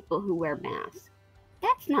harassing people who wear masks.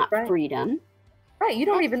 That's not freedom. Right. You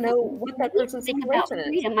don't even know what that person's situation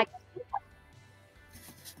is.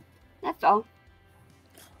 That's all.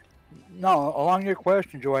 No, along your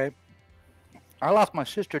question, Joy, I lost my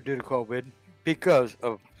sister due to COVID because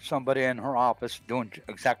of somebody in her office doing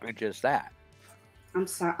exactly just that. I'm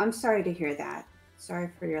sorry to hear that. Sorry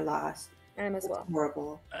for your loss. I am as well.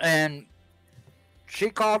 Horrible. And she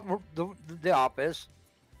called the office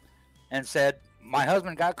and said, "My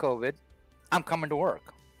husband got COVID. I'm coming to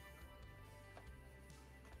work."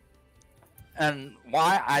 And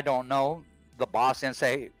why, I don't know. The boss then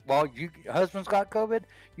say, "Well, your husband's got COVID.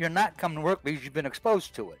 You're not coming to work because you've been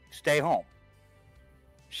exposed to it. Stay home."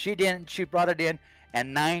 She didn't. She brought it in,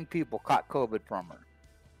 and 9 people caught COVID from her.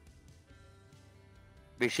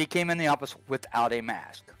 But she came in the office without a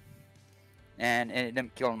mask. And it ended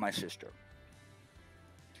up killing my sister.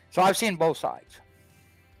 So I've seen both sides.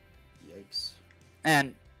 Yikes.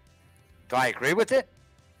 And do I agree with it?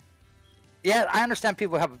 Yeah, I understand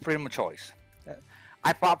people have a freedom of choice.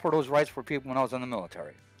 I fought for those rights for people when I was in the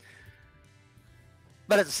military.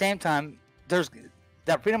 But at the same time, there's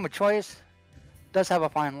that freedom of choice does have a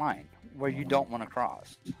fine line where you don't want to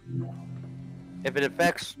cross. If it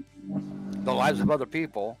affects the lives of other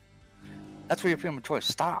people, that's where your freedom of choice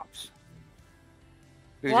stops.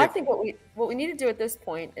 Well, I think what we need to do at this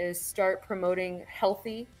point is start promoting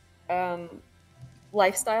healthy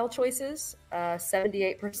lifestyle choices.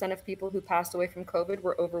 78% of people who passed away from COVID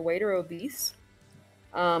were overweight or obese.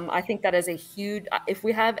 I think that is a huge. If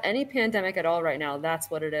we have any pandemic at all right now,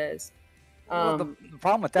 that's what it is. Well, the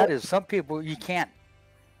problem with that is some people you can't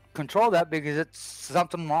control that because it's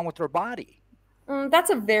something wrong with their body. That's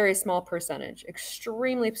a very small percentage,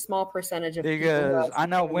 extremely small percentage of people. Because I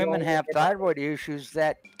know women have thyroid issues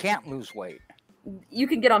that can't lose weight. You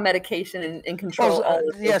can get on medication and control all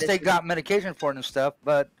of yes, they got medication for it and stuff,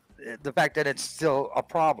 but the fact that it's still a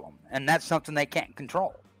problem, and that's something they can't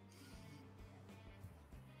control.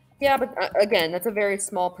 Yeah, but again, that's a very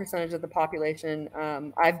small percentage of the population.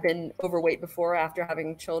 I've been overweight before after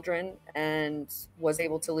having children and was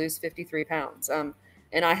able to lose 53 pounds.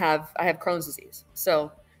 And I have Crohn's disease.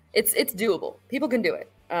 So it's doable. People can do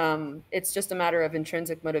it. It's just a matter of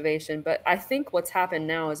intrinsic motivation. But I think what's happened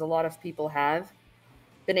now is a lot of people have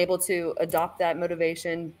been able to adopt that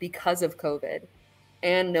motivation because of COVID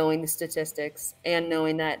and knowing the statistics and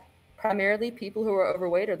knowing that primarily people who are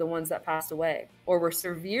overweight are the ones that passed away or were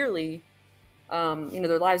severely,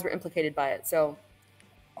 their lives were implicated by it. So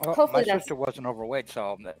hopefully my sister wasn't overweight,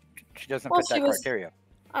 so she doesn't fit that criteria.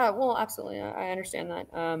 Well, absolutely. I understand that.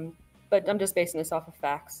 But I'm just basing this off of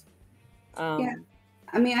facts. Yeah.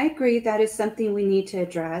 I mean, I agree that is something we need to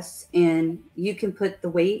address, and you can put the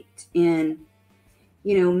weight in,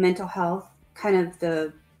 mental health,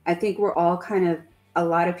 I think we're all a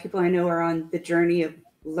lot of people I know are on the journey of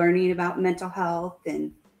learning about mental health.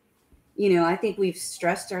 And, I think we've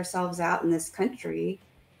stressed ourselves out in this country,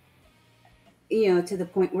 to the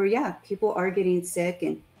point where, people are getting sick.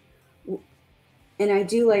 And I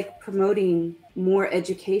do like promoting more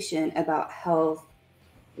education about health,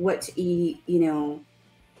 what to eat,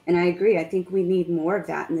 and I agree. I think we need more of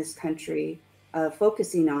that in this country,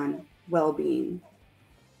 focusing on well-being.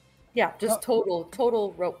 Yeah, just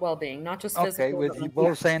total well-being, not just physical. Okay, with you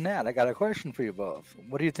both saying that, I got a question for you both.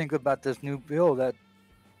 What do you think about this new bill that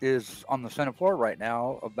is on the Senate floor right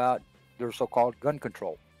now about their so-called gun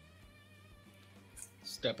control?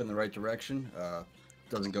 Step in the right direction.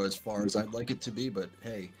 Doesn't go as far as I'd like it to be, but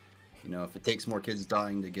hey, if it takes more kids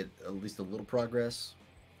dying to get at least a little progress.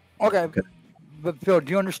 Okay, but Phil,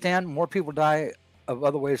 do you understand more people die of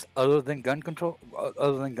other ways other than gun control,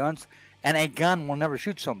 other than guns? And a gun will never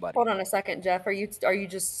shoot somebody. Hold on a second, Jeff. Are you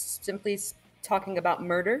just simply talking about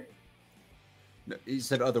murder? No, he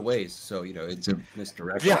said other ways, so it's a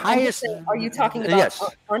misdirection. The highest. Are you talking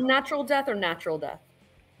about unnatural death or natural death?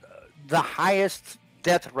 The highest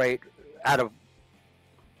death rate out of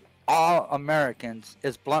all Americans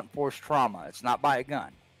is blunt force trauma. It's not by a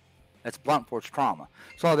gun. It's blunt force trauma.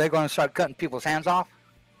 So they're going to start cutting people's hands off?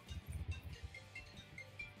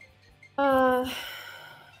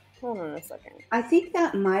 Hold on a second. I think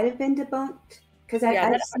that might have been debunked because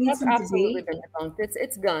I've seen that's some absolutely debate. been debunked.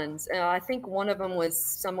 It's guns. I think one of them was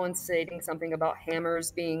someone stating something about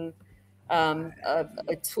hammers being a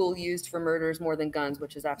tool used for murders more than guns,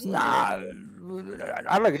 which is absolutely I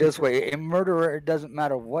look at it this way: a murderer, it doesn't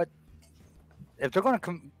matter what. If they're going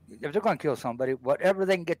to kill somebody, whatever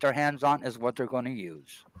they can get their hands on is what they're going to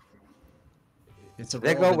use.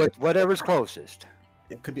 They go with whatever's closest.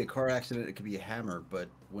 It could be a car accident, it could be a hammer, but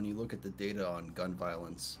when you look at the data on gun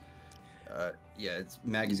violence, it's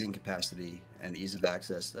magazine capacity and ease of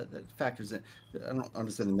access that factors in. I don't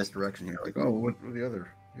understand the misdirection here. Like, what are the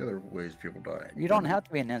other ways people die? You don't have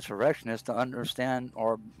to be an insurrectionist to understand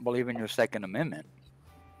or believe in your Second Amendment.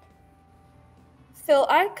 Phil,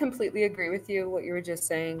 I completely agree with you. What you were just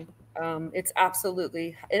saying, it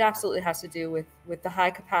absolutely has to do with the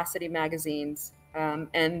high capacity magazines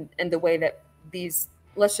and the way that these.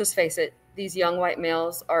 Let's just face it, these young white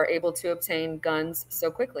males are able to obtain guns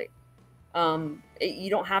so quickly. You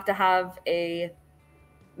don't have to have a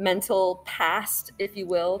mental past, if you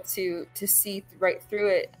will, to see right through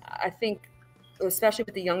it. I think, especially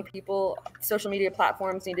with the young people, social media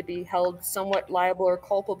platforms need to be held somewhat liable or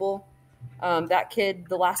culpable. That kid,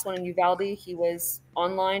 the last one in Uvalde, he was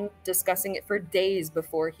online discussing it for days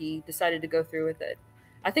before he decided to go through with it.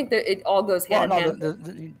 I think that it all goes hand in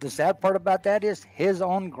hand. The sad part about that is his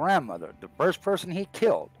own grandmother, the first person he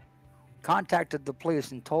killed, contacted the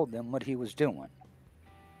police and told them what he was doing.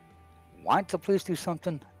 Why didn't the police do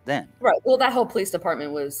something then. Right. Well, that whole police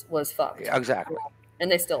department was fucked. Yeah, exactly.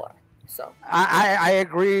 And they still are. So I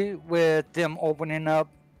agree with them opening up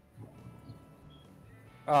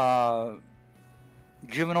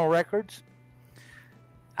juvenile records.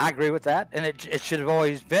 I agree with that, and it should have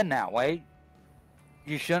always been that way.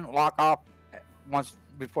 You shouldn't lock up once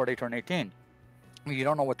before they turn 18. You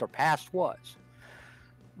don't know what their past was.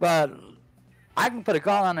 But I can put a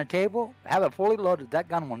gun on the table, have it fully loaded. That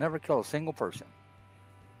gun will never kill a single person.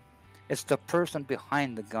 It's the person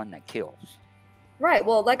behind the gun that kills. right.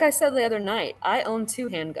 Well, like I said the other night, I own 2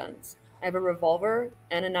 handguns. I have a revolver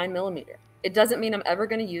and a 9mm. It doesn't mean I'm ever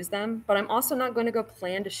going to use them, but I'm also not going to go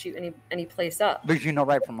plan to shoot any place up. Because you know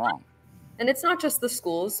right from wrong. And it's not just the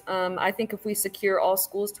schools. I think if we secure all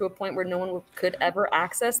schools to a point where no one could ever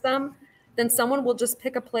access them, then someone will just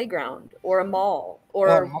pick a playground or a mall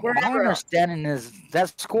or wherever. My understanding is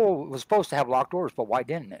that school was supposed to have locked doors, but why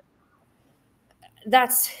didn't it?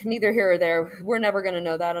 That's neither here or there. We're never going to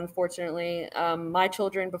know that, unfortunately. My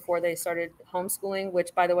children, before they started homeschooling, which,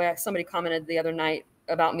 by the way, somebody commented the other night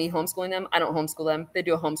about me homeschooling them. I don't homeschool them. They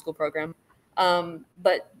do a homeschool program.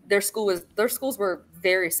 But their schools were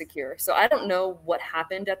very secure. So I don't know what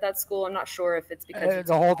happened at that school. I'm not sure if it's because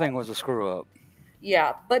The whole thing was a screw up.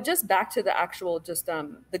 Yeah, but just back to the actual, just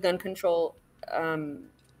the gun control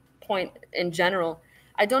point in general.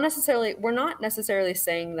 We're not necessarily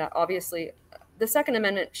saying that obviously the Second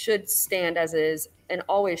Amendment should stand as is and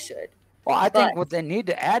always should. Well, I think what they need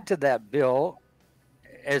to add to that bill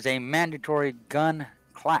is a mandatory gun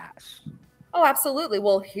class. Oh, absolutely.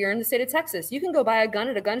 Well, here in the state of Texas, you can go buy a gun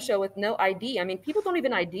at a gun show with no ID. I mean, people don't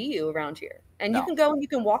even ID you around here. And you can go and you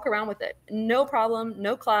can walk around with it. No problem.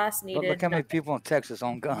 No class needed. But look how many people in Texas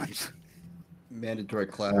own guns. Mandatory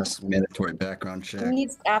class, mandatory background check.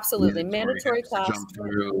 Needs absolutely mandatory class. Jump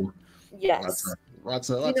through. Yes.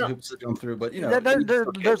 Lots of hoops to jump through, but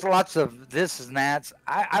there's lots of this and that.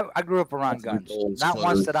 I grew up around guns. Not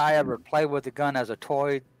once did I ever play with a gun as a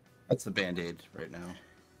toy. That's the Band-Aid right now.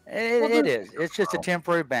 It is. It's just a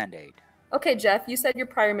temporary Band-Aid. Okay, Jeff, you said you're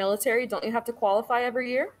prior military. Don't you have to qualify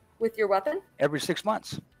every year with your weapon? Every 6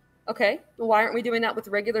 months. Okay. Well, why aren't we doing that with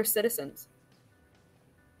regular citizens?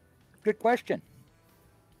 Good question.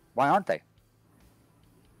 Why aren't they?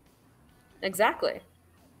 Exactly.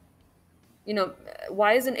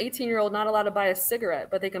 Why is an 18-year-old not allowed to buy a cigarette,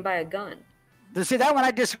 but they can buy a gun? See, that one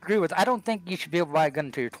I disagree with. I don't think you should be able to buy a gun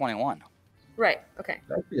until you're 21. Right. Okay.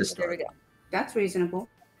 That'd be a start. There we go. That's reasonable.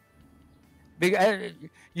 Because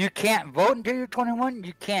you can't vote until you're 21.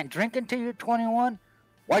 You can't drink until you're 21.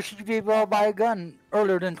 Why should you be able to buy a gun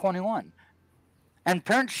earlier than 21? And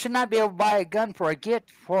parents should not be able to buy a gun for a kid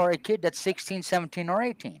that's 16, 17, or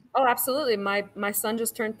 18. Oh, absolutely. My son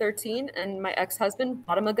just turned 13, and my ex-husband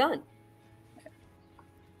bought him a gun.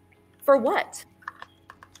 For what?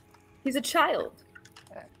 He's a child.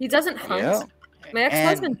 He doesn't hunt. Yeah. My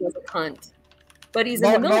ex-husband doesn't hunt, but he's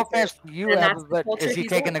in the military. No offense to you, Evan, but is he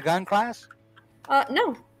taking a gun class?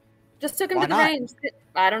 No. Just took him Why to the not? range.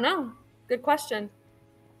 I don't know. Good question.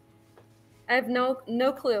 I have no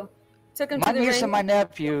clue. Took him My to the range. niece and my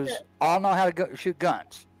nephews all know how to shoot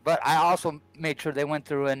guns, but I also made sure they went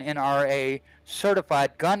through an NRA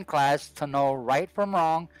certified gun class to know right from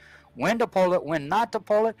wrong, when to pull it, when not to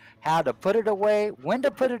pull it, how to put it away, when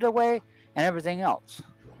to put it away, and everything else.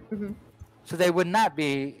 Mm-hmm. So they would not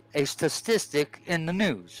be a statistic in the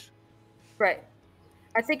news. Right.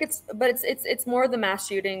 I think it's more the mass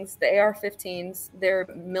shootings, the AR-15s. They're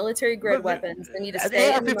military grade weapons. They need to stay.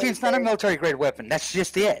 The AR-15 is not a military grade weapon. That's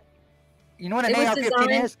just it. You know what an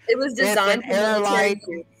AR-15 is? It was designed for airline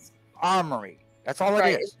armory. That's all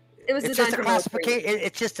it is. It was it's designed just a for classification.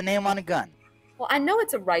 It's just a name on a gun. Well, I know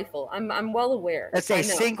it's a rifle. I'm well aware. It's a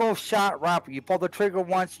single shot rifle. You pull the trigger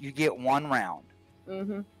once, you get one round.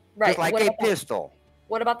 Mm-hmm. Right. Just like a pistol.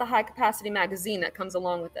 What about the high capacity magazine that comes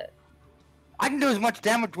along with it? I can do as much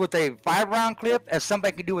damage with a 5-round clip as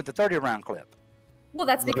somebody can do with a 30-round clip. Well,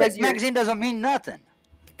 that's because the magazine doesn't mean nothing.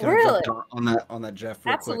 Really? On that, Jeff.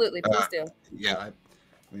 Real Absolutely, quick. please do. Yeah,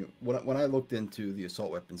 I mean, when I looked into the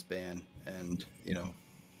assault weapons ban and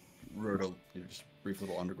wrote just brief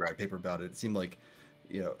little undergrad paper about it, it seemed like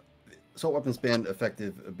assault weapons ban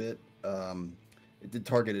effective a bit. It did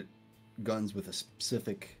target guns with a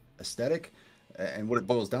specific aesthetic. And what it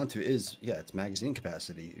boils down to is, it's magazine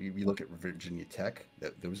capacity. You look at Virginia Tech,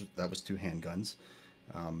 that was 2 handguns.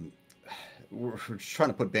 We're just trying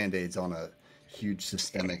to put Band-Aids on a huge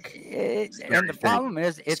systemic. And the problem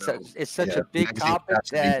is, it's such a big topic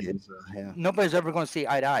that nobody's ever going to see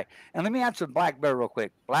eye to eye. And let me answer Black Bear real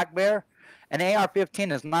quick. Black Bear, An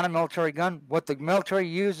AR-15 is not a military gun. What the military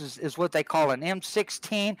uses is what they call an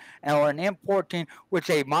M16 or an M14, which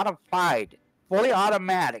is a modified, fully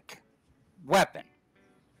automatic weapon.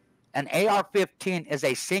 An AR-15 is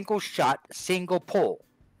a single shot, single pull.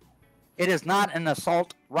 It is not an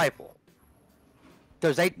assault rifle.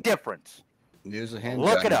 There's a difference. Use a handgun.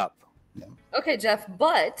 Look it up. Yeah. Okay, Jeff,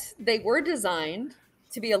 but they were designed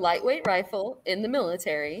to be a lightweight rifle in the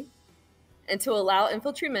military and to allow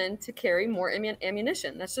infantrymen to carry more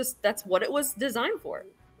ammunition. That's what it was designed for.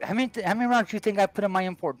 How many rounds do you think I put in my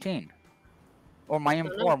M14 or my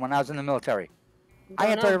M4 when I was in the military? I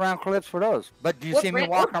had 30 round clips for those. But do you see me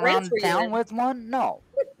walking around town with one? No.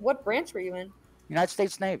 What branch were you in? United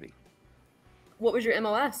States Navy. What was your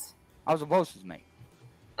MOS? I was a bosun's mate.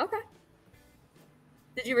 Okay.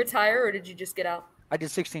 Did you retire or did you just get out? I did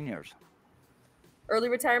 16 years. Early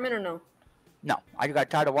retirement or no? No, I got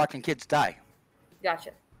tired of watching kids die.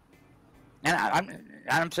 Gotcha. And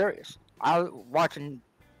I'm serious. I was watching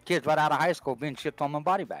kids right out of high school being shipped home in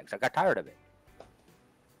body bags. I got tired of it.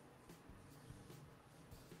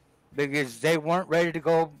 Because they weren't ready to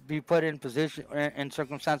go be put in position in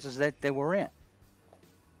circumstances that they were in.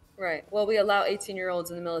 Right. Well, we allow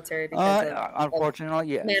 18-year-olds in the military because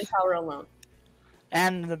unfortunately, yes. Manpower alone.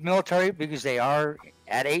 And the military, because they are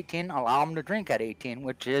at 18, allow them to drink at 18,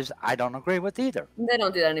 which is, I don't agree with either. They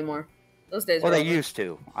don't do that anymore. Those days well, are they over. used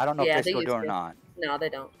to. I don't know if they still do or not. No, they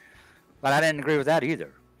don't. But I didn't agree with that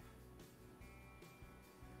either.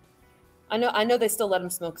 I know they still let them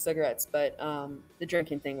smoke cigarettes, but the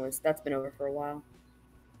drinking thing that's been over for a while.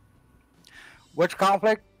 Which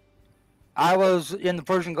conflict? I was in the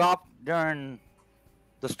Persian Gulf during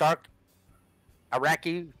the Stark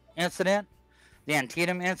Iraqi incident, the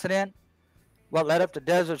Antietam incident, what led up to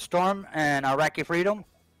Desert Storm and Iraqi freedom.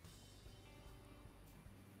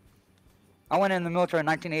 I went in the military in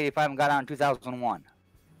 1985 and got out in 2001.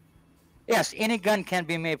 Yes, any gun can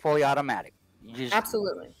be made fully automatic.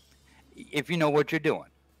 Absolutely. If you know what you're doing.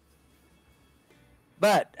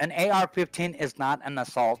 But an AR-15 is not an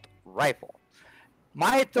assault rifle.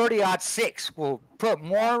 My 30-06 will put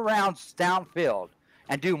more rounds downfield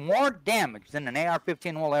and do more damage than an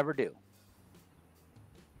AR-15 will ever do.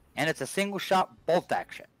 And it's a single shot bolt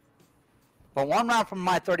action. But one round from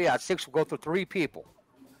my 30-06 will go through 3 people.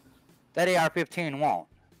 That AR-15 won't.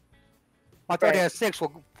 My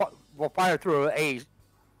 30-06 will fire through a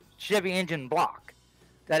Chevy engine block.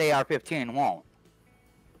 That AR-15 won't.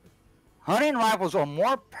 Hunting rifles are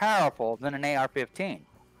more powerful than an AR-15.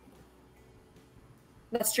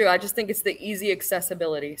 That's true. I just think it's the easy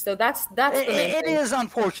accessibility. So that's the main thing. It is,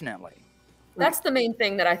 unfortunately. That's the main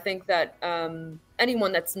thing that I think that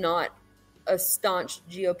anyone that's not a staunch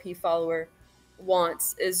GOP follower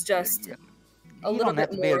wants is just a little bit more. You don't have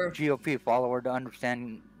to be a GOP follower to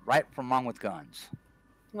understand right from wrong with guns.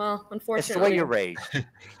 Well, unfortunately. It's the way you're raised.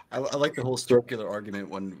 I like the whole circular argument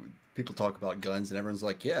when people talk about guns and everyone's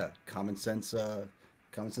like, yeah, common sense.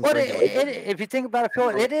 But if you think about it, Phil,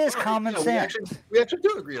 it is common sense. We actually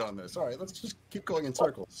do agree on this. All right, let's just keep going in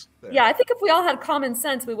circles. There. Yeah, I think if we all had common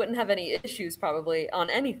sense, we wouldn't have any issues probably on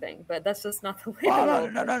anything. But that's just not the way.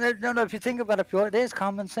 No. If you think about it, Phil, it is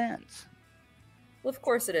common sense. Well, of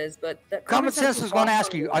course it is, but that common sense is going to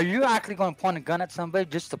ask you: are you actually going to point a gun at somebody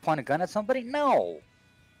just to point a gun at somebody? No,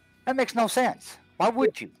 that makes no sense. Why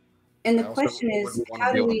would you? And the question is,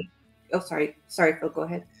 how do we? Oh, sorry, Phil. Go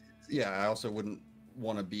ahead. Yeah, I also wouldn't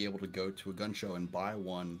want to be able to go to a gun show and buy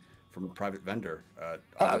one from a private vendor.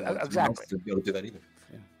 Exactly. To be able to do that either.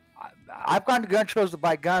 Yeah. I've gone to gun shows to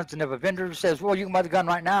buy guns, and if a vendor says, "Well, you can buy the gun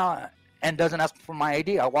right now," and doesn't ask for my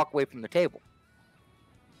ID, I walk away from the table.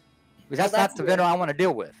 Because that's not the vendor I want to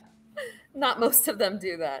deal with. Not most of them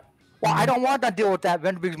do that. Well, I don't want to deal with that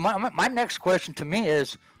vendor because my next question to me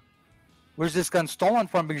is, where's this gun stolen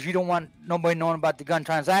from? Because you don't want nobody knowing about the gun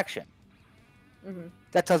transaction. Mm-hmm.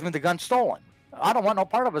 That tells me the gun's stolen. I don't want no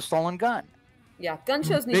part of a stolen gun. Yeah, gun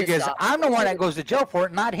shows need to stop. Because I'm the one that goes to jail for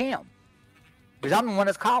it, not him. Because I'm the one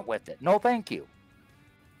that's caught with it. No, thank you.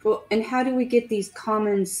 Well, and how do we get these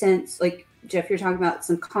common sense, like Jeff, you're talking about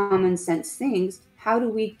some common sense things. How do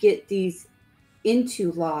we get these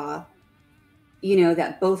into law,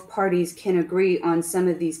 that both parties can agree on some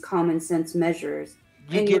of these common sense measures?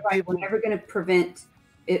 And you're right, we're never going to prevent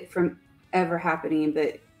it from ever happening,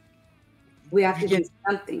 but we have to do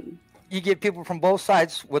something. You get people from both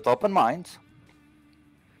sides with open minds.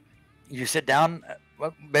 You sit down,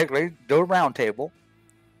 basically do a round table,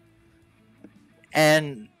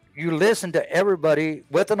 and you listen to everybody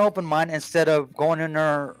with an open mind instead of going in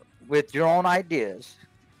there with your own ideas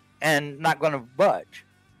and not going to budge.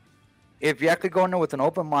 if you actually go in there with an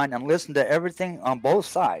open mind and listen to everything on both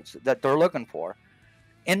sides that they're looking for,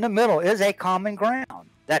 in the middle is a common ground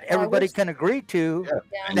that everybody can agree to.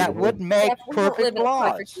 Yeah. That would make We don't live perfect in a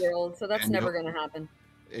laws. perfect world, so that's And never going to happen.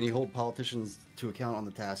 And you hold politicians to account on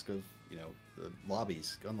the task of, the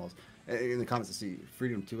lobbies, gun laws. In the comments, I see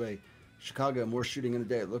Freedom 2A, Chicago, more shooting in a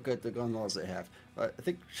day. Look at the gun laws they have. I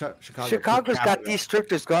think Chicago's got the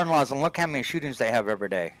strictest gun laws, and look how many shootings they have every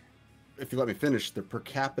day. If you let me finish, the per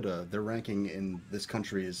capita, their ranking in this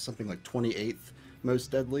country is something like 28th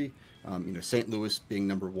most deadly. St. Louis being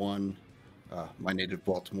number 1, my native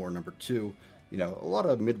Baltimore number 2. A lot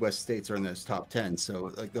of Midwest states are in those top 10.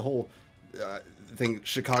 So like the whole thing,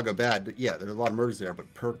 Chicago bad. Yeah, there are a lot of murders there,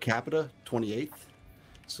 but per capita, 28th.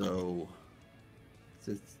 So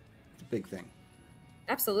it's a big thing.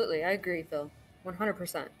 Absolutely, I agree, Phil.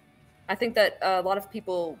 100%. I think that a lot of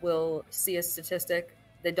people will see a statistic,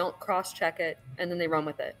 they don't cross-check it, and then they run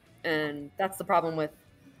with it. And that's the problem with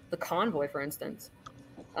the Convoy, for instance.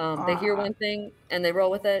 They hear one thing and they roll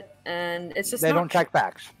with it, and it's just they don't check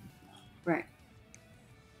facts. Right.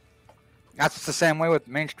 That's the same way with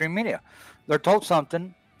mainstream media. They're told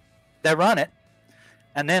something, they run it,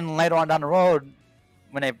 and then later on down the road,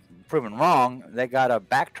 when they've proven wrong, they got to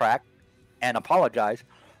backtrack and apologize.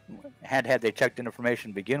 Had they checked the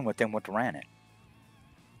information to begin with, then went to ran it.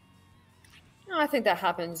 No, I think that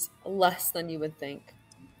happens less than you would think.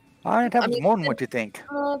 It happens more than what you think.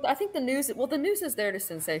 I think the news is there to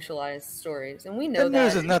sensationalize stories, and we know The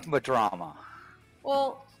news is nothing but drama.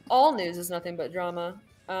 Well, all news is nothing but drama.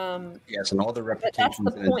 Yes, and all the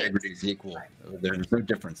reputations and integrity is equal. There's no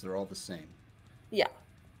difference. They're all the same. Yeah.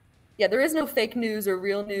 Yeah, there is no fake news or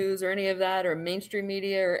real news or any of that or mainstream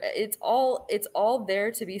media. It's all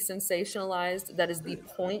there to be sensationalized. That is the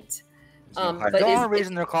point. But the only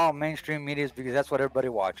reason they're called mainstream media is because that's what everybody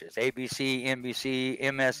watches. ABC, NBC,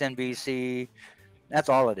 MSNBC. That's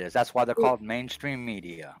all it is. That's why they're called mainstream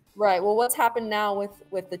media. Right. Well, what's happened now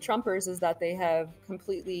with the Trumpers is that they have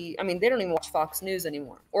completely, they don't even watch Fox News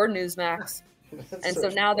anymore or Newsmax. And so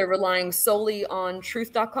now they're relying solely on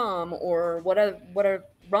truth.com or whatever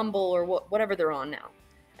Rumble or whatever they're on now.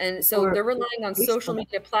 And so they're relying on social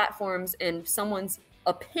media platforms and someone's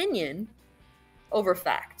opinion over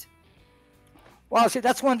fact. Well, see,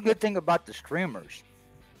 that's one good thing about the streamers.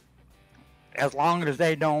 As long as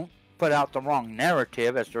they don't put out the wrong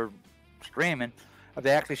narrative as they're streaming, if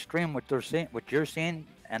they actually stream what they're seeing, what you're seeing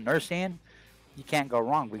and they're seeing, you can't go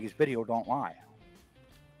wrong because video don't lie.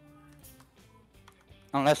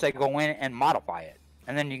 Unless they go in and modify it.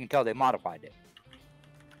 And then you can tell they modified it.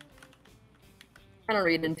 I don't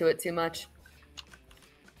read into it too much.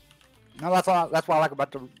 No, that's what I like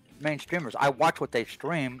about the main streamers. I watch what they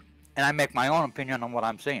stream, and I make my own opinion on what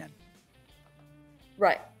I'm seeing.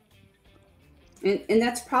 Right. And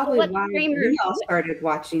that's probably why we all started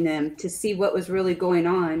watching them, to see what was really going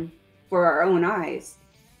on for our own eyes.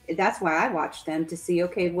 That's why I watched them, to see,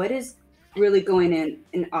 okay, what is really going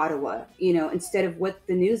in Ottawa, instead of what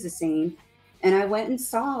the news is saying. And I went and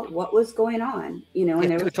saw what was going on, and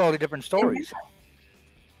there two totally different stories.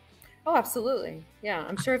 Oh, absolutely. Yeah,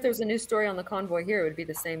 I'm sure if there was a news story on the Convoy here, it would be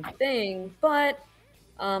the same thing. But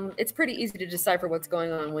it's pretty easy to decipher what's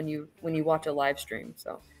going on when you watch a live stream.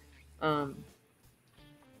 So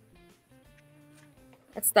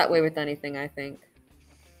that's that way with anything, I think.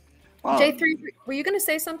 Well, J3, were you going to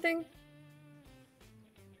say something?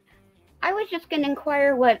 I was just going to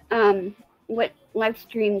inquire what live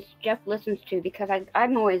streams Jeff listens to, because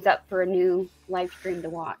I'm always up for a new live stream to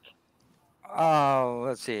watch. Oh,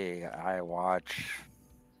 let's see. I watch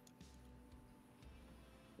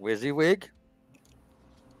WYSIWYG.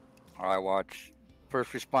 I watch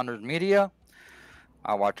First Responders Media.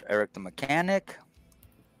 I watch Eric the Mechanic.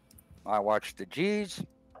 I watch the G's.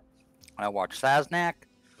 I watch Saznak.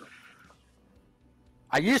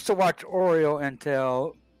 I used to watch Oreo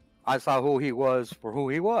until I saw who he was for who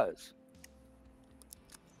he was.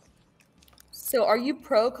 So are you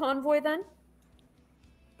pro Convoy then?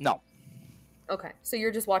 No. Okay, so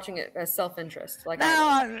you're just watching it as self-interest, like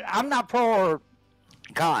no, I'm not pro or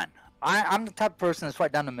con. I'm the type of person that's right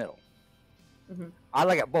down the middle. Mm-hmm. I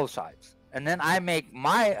look at both sides, and then I make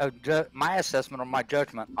my assessment or my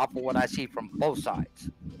judgment off of what I see from both sides.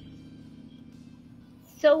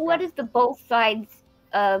 So, what is the both sides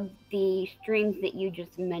of the streams that you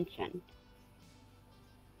just mentioned?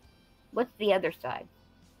 What's the other side?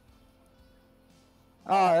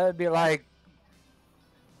 Oh, it'd be like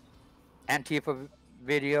Antifa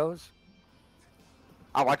videos.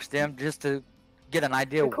 I watch them just to get an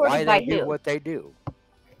idea why they do what they do.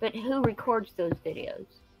 But who records those videos?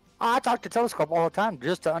 I talk to Telescope all the time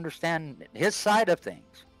just to understand his side of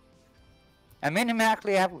things. And me and him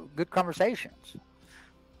actually have good conversations.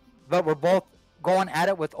 But we're both going at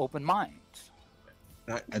it with open minds.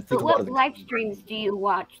 I think But a lot what of the live streams do you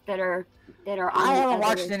watch that are on I the haven't other?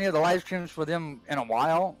 watched any of the live streams for them in a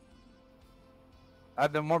while.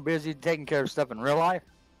 I've been more busy taking care of stuff in real life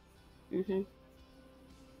Mm-hmm.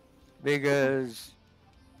 because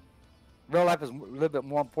real life is a little bit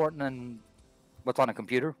more important than what's on a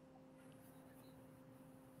computer.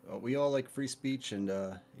 we all like free speech and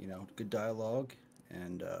good dialogue,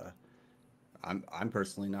 and I'm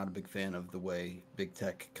personally not a big fan of the way big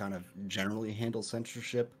tech kind of generally handles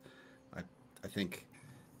censorship. I I think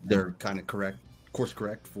they're kind of course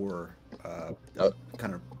correct for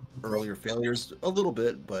kind of earlier failures a little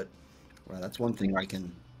bit, but that's one thing I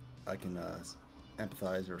can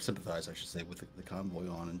empathize or sympathize, I should say, with the convoy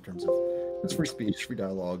on in terms of it's free speech, free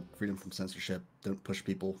dialogue, freedom from censorship. Don't push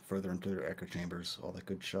people further into their echo chambers, all that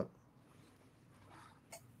good shit.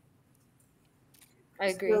 I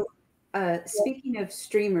agree. So, speaking of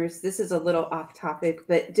streamers, this is a little off topic,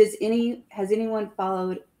 but has anyone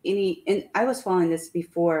followed any? And I was following this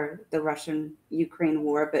before the Russian-Ukraine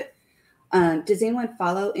war, but does anyone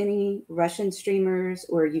follow any Russian streamers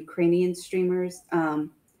or Ukrainian streamers?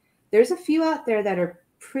 There's a few out there that are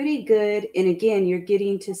pretty good, and again, you're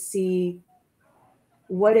getting to see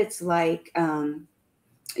what it's like.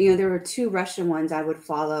 There were 2 Russian ones I would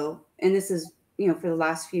follow, and this is for the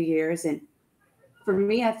last few years, and for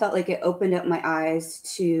me, I felt like it opened up my eyes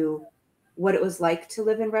to what it was like to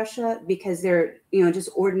live in Russia, because they're, just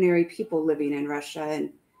ordinary people living in Russia.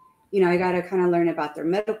 And, I got to kind of learn about their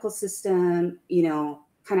medical system,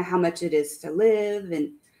 kind of how much it is to live.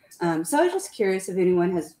 And so I was just curious if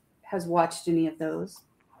anyone has watched any of those.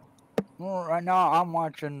 Well, right now I'm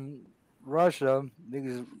watching Russia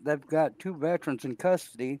because they've got 2 veterans in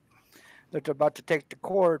custody that they're about to take to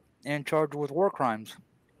court and charged with war crimes.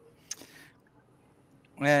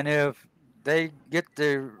 And if they get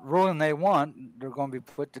the ruling they want, they're going to be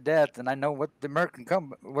put to death. And I know what the American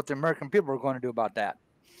people are going to do about that.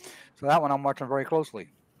 So that one I'm watching very closely.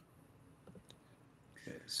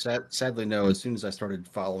 Sadly, no. As soon as I started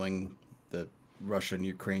following the Russia and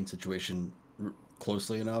Ukraine situation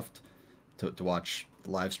closely enough to watch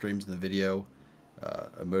the live streams and the video,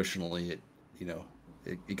 emotionally,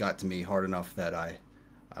 it got to me hard enough that I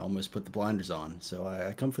almost put the blinders on. So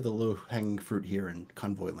I come for the low-hanging fruit here in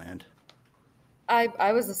Convoy land.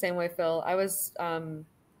 I was the same way, Phil. I was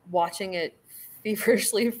watching it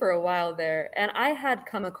feverishly for a while there, and I had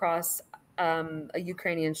come across a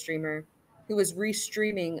Ukrainian streamer who was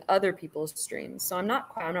restreaming other people's streams. So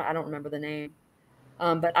I don't remember the name,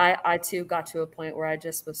 but I too got to a point where I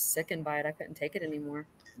just was sickened by it. I couldn't take it anymore.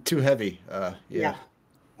 Too heavy. Yeah.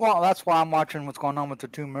 Well, that's why I'm watching what's going on with the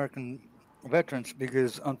 2 American veterans,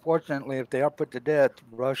 because unfortunately, if they are put to death,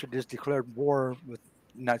 Russia just declared war with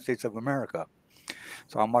the United States of America.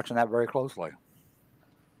 So I'm watching that very closely,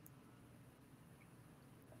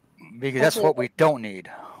 because that's what we don't need.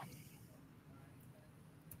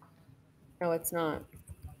 No, it's not.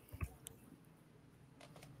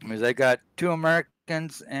 Because they got 2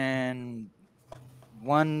 Americans and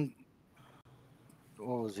 1,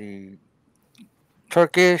 what was he,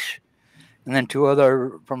 Turkish, and then 2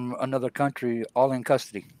 other from another country, all in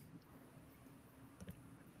custody.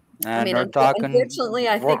 And they're talking. Unfortunately,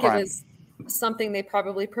 I think it was something they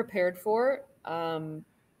probably prepared for. And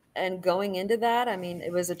going into that,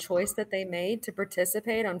 it was a choice that they made to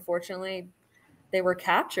participate. Unfortunately, they were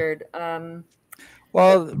captured.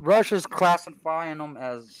 Well, Russia's classifying them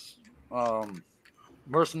as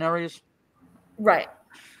mercenaries. Right.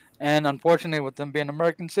 And unfortunately, with them being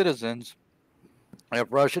American citizens, if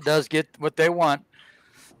Russia does get what they want,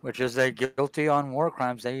 which is they're guilty on war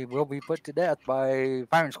crimes, they will be put to death by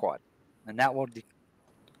firing squad. And that will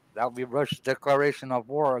be Russia's declaration of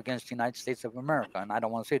war against the United States of America. And I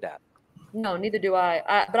don't want to see that. No, neither do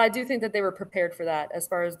I. But I do think that they were prepared for that as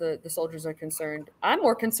far as the soldiers are concerned. I'm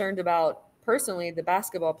more concerned about, personally, the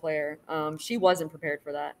basketball player. She wasn't prepared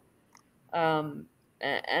for that.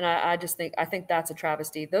 And I think that's a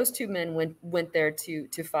travesty. Those 2 men went there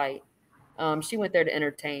to fight. She went there to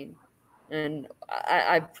entertain. And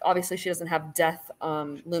I obviously she doesn't have death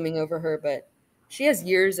looming over her, but she has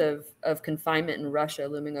years of confinement in Russia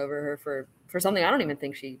looming over her for something I don't even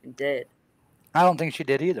think she even did. I don't think she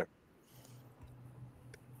did either.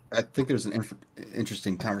 I think there's an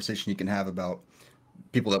interesting conversation you can have about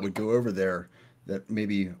people that would go over there that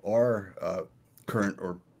maybe are current,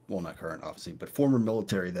 or, well, not current, obviously, but former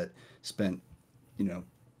military that spent,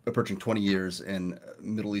 approaching 20 years in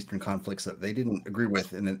Middle Eastern conflicts that they didn't agree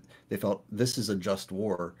with, and that they felt this is a just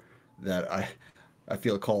war that I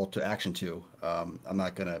feel a call to action to. I'm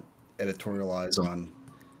not going to editorialize on,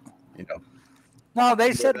 you know. No,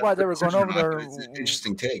 they said why they were going over there. It's an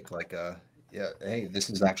interesting take. Like, yeah, hey, this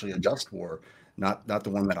is actually a just war, not the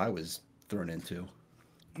one that I was thrown into.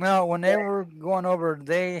 Well, when they were going over,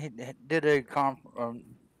 they did a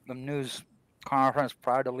news conference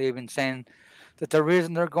prior to leaving, saying that the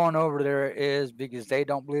reason they're going over there is because they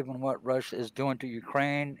don't believe in what Russia is doing to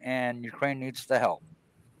Ukraine, and Ukraine needs the help.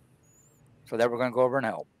 So they were going to go over and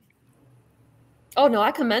help. Oh no,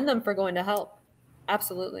 I commend them for going to help.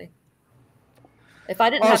 Absolutely. If I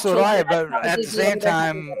didn't have Also, children, but at the same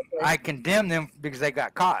time, I condemn them because they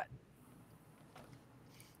got caught.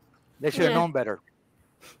 They should have known better.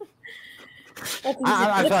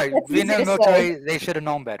 I'm sorry. Being in the military, they should have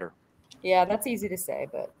known better. Yeah, that's easy to say,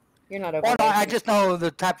 but you're not over. Well, no, I just know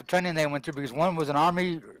the type of training they went through because one was an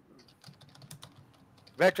Army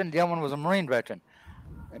veteran, the other one was a Marine veteran.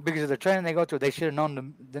 Because of the training they go through, they should have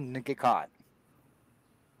known them to get caught.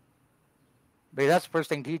 Because that's the first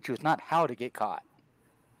thing to teach you is not how to get caught.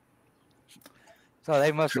 So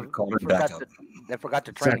they must have they forgot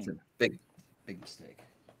the training. Big mistake.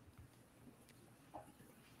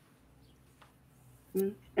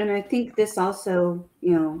 And I think this also,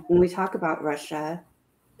 when we talk about Russia,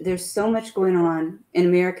 there's so much going on in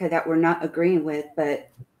America that we're not agreeing with, but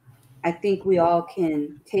I think we all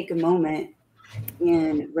can take a moment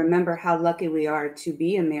and remember how lucky we are to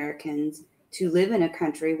be Americans, to live in a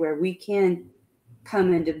country where we can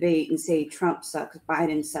come and debate and say Trump sucks,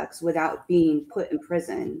 Biden sucks without being put in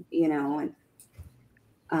prison, and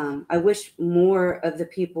I wish more of the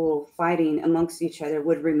people fighting amongst each other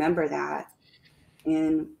would remember that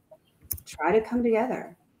and try to come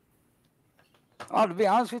together. Oh, to be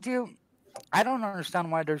honest with you, I don't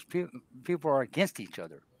understand why there's people are against each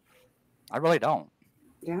other. I really don't.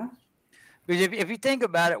 Yeah. Because if you think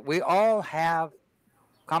about it, we all have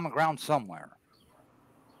common ground somewhere.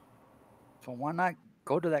 So why not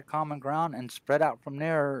go to that common ground and spread out from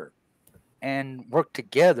there and work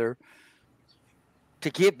together to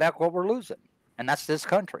get back what we're losing? And that's this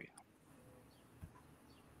country.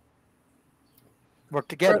 Work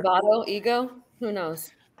together. Bravado, ego, who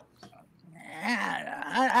knows?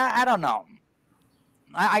 I don't know.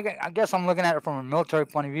 I guess I'm looking at it from a military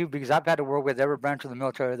point of view because I've had to work with every branch of the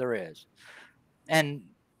military there is. And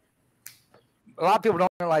a lot of people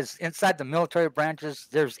don't realize inside the military branches,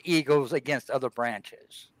 there's egos against other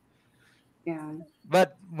branches. Yeah.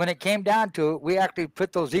 But when it came down to it, we actually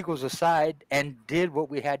put those egos aside and did what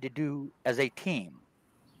we had to do as a team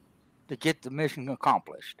to get the mission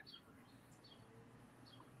accomplished.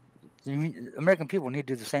 The American people need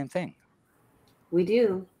to do the same thing. We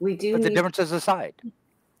do. We do. Put the differences aside.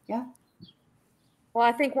 Yeah. Well,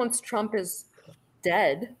 I think once Trump is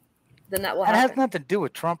dead, then that will happen. It has nothing to do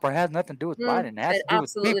with Trump or has nothing to do with Biden. It has to do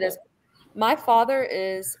with people. Does. My father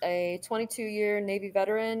is a 22-year Navy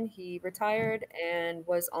veteran. He retired and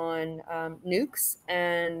was on nukes.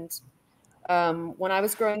 And when I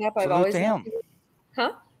was growing up, I've always... Salute to him.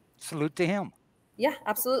 Huh? Salute to him. Yeah,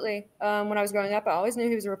 absolutely. When I was growing up, I always knew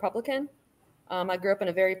he was a Republican. I grew up in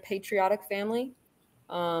a very patriotic family.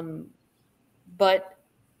 But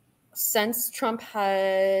since Trump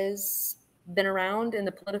has been around in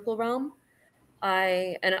the political realm,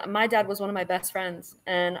 my dad was one of my best friends,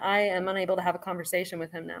 and I am unable to have a conversation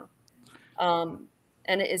with him now.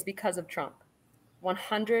 And it is because of Trump,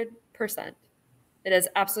 100%. It has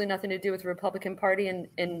absolutely nothing to do with the Republican Party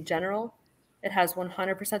in general. It has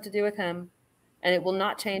 100% to do with him, and it will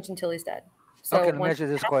not change until he's dead. So okay, let me ask you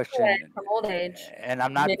this question. From old age, and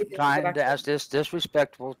I'm not trying to ask this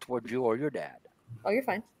disrespectful towards you or your dad. Oh, you're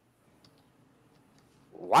fine.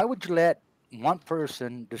 Why would you let one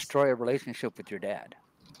person destroy a relationship with your dad?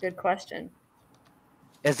 Good question.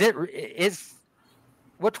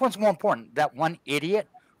 Which one's more important, that one idiot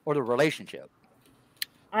or the relationship?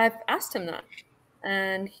 I've asked him that,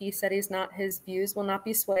 and he said his views will not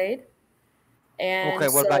be swayed. And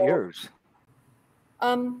okay, what about yours?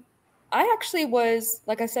 I actually was,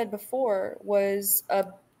 like I said before, was a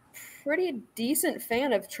pretty decent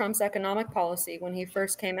fan of Trump's economic policy when he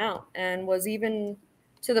first came out, and was even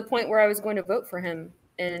to the point where I was going to vote for him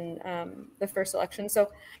in the first election.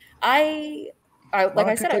 So I take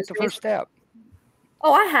the first step.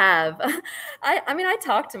 Oh, I have. I mean, I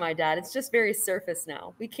talk to my dad. It's just very surface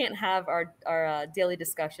now. We can't have our daily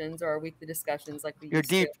discussions or our weekly discussions like we used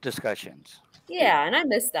to. Your deep discussions. Yeah, and I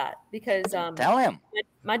miss that because tell him.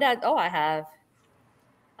 My dad. Oh, I have.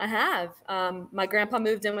 My grandpa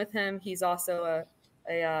moved in with him. He's also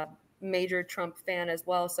a major Trump fan as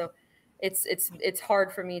well. So it's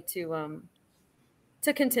hard for me to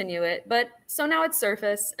continue it. But so now it's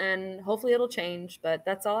surface, and hopefully it'll change. But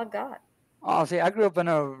that's all I've got. Oh, see, I grew up in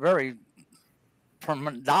a very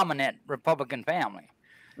dominant Republican family.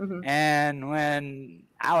 Mm-hmm. And when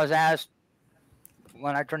I was asked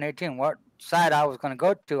when I turned 18 what side I was going to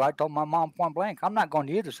go to, I told my mom point blank, I'm not going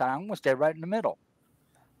to either side. I'm going to stay right in the middle.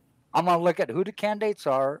 I'm going to look at who the candidates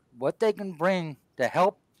are, what they can bring to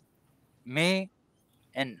help me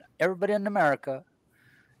and everybody in America,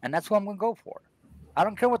 and that's what I'm going to go for. I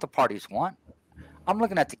don't care what the parties want. I'm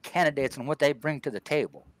looking at the candidates and what they bring to the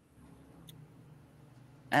table.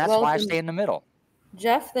 And that's why I stay in the middle.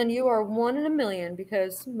 Jeff, then you are 1 in a million,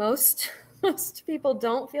 because most people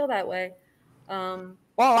don't feel that way. Well,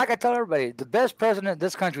 like I tell everybody, the best president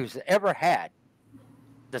this country's ever had,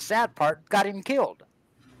 the sad part, got him killed.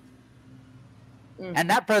 And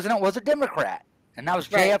that president was a Democrat, and that was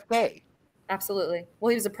JFK. Right. Absolutely. Well,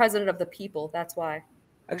 he was the president of the people. That's why.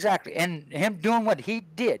 Exactly. And him doing what he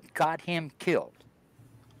did got him killed.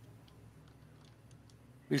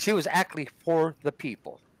 Because he was actually for the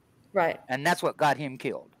people. Right. And that's what got him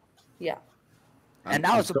killed. Yeah. And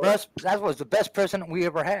that was the best president we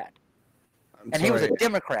ever had. And he was a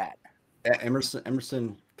Democrat.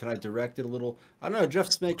 Emerson, can I direct it a little? I don't know.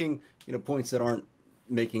 Jeff's making points that aren't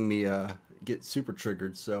making me get super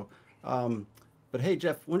triggered. So, but hey,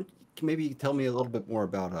 Jeff, maybe tell me a little bit more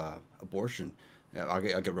about abortion. Yeah, I'll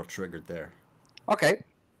get real triggered there. Okay.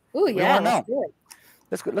 Oh yeah.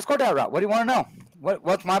 Let's go that route. What do you want to know?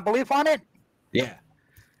 What's my belief on it? Yeah.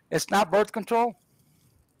 It's not birth control.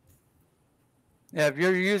 If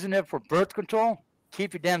you're using it for birth control,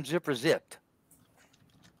 keep your damn zipper zipped.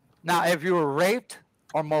 Now, if you were raped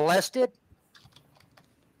or molested,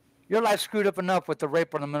 your life's screwed up enough with the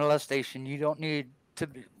rape or the molestation. You don't need to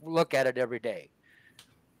look at it every day.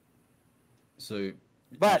 So,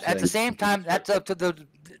 but at the same time, that's up to the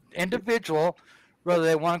individual, whether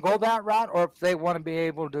they want to go that route or if they want to be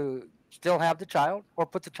able to still have the child or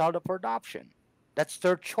put the child up for adoption. That's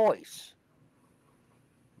their choice.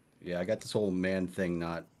 Yeah, I got this whole man thing,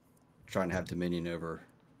 not trying to have dominion over.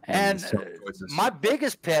 And my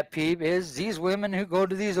biggest pet peeve is these women who go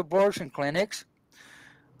to these abortion clinics.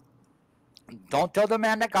 Don't tell the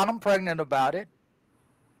man that got them pregnant about it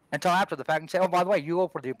until after the fact and say, oh, by the way, you go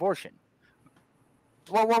for the abortion.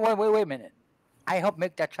 Well, wait a minute. I helped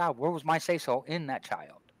make that child. Where was my say-so in that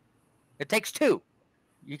child? It takes two.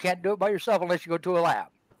 You can't do it by yourself unless you go to a lab.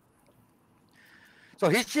 So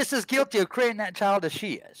he's just as guilty of creating that child as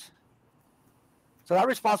she is. So that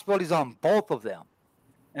responsibility is on both of them.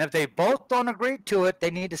 And if they both don't agree to it, they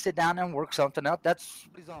need to sit down and work something out. That's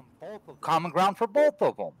on both of them. Common ground for both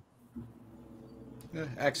of them. Yeah,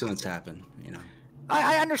 accidents happen,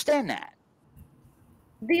 I understand that.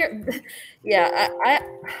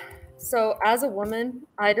 So as a woman,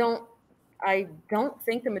 I don't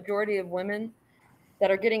think the majority of women that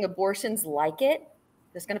are getting abortions like it.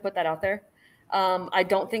 Just going to put that out there. I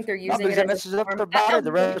don't think they're using it as a form of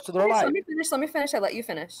the rest of their life. Let me finish. I let you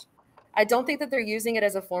finish. I don't think that they're using it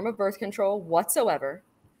as a form of birth control whatsoever.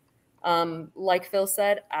 Like Phil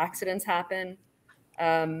said, accidents happen.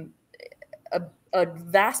 A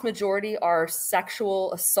vast majority are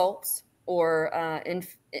sexual assaults or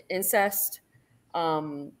incest,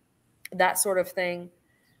 that sort of thing.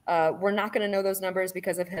 We're not going to know those numbers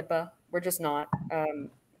because of HIPAA. We're just not.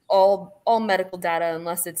 All medical data,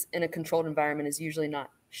 unless it's in a controlled environment, is usually not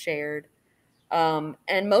shared.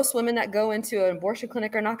 And most women that go into an abortion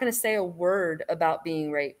clinic are not going to say a word about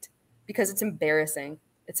being raped because it's embarrassing.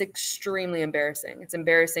 It's extremely embarrassing. It's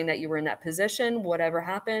embarrassing that you were in that position, whatever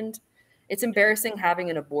happened. It's embarrassing having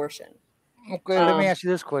an abortion. Okay, let me ask you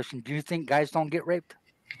this question. Do you think guys don't get raped?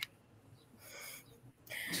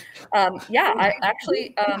 Yeah, I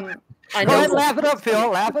actually... I know. Go ahead, laugh it up, Phil.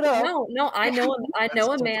 Laugh it up. No. I know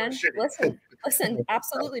a man. Listen.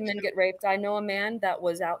 Absolutely, men get raped. I know a man that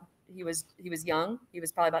was out. He was young. He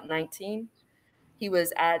was probably about 19. He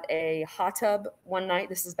was at a hot tub one night.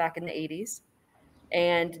 This is back in the 80s,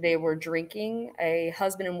 and they were drinking. A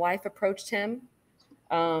husband and wife approached him,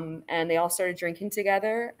 and they all started drinking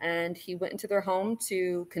together. And he went into their home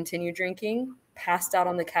to continue drinking. Passed out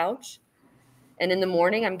on the couch, and in the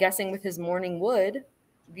morning, I'm guessing with his morning wood,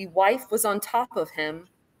 the wife was on top of him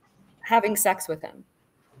having sex with him.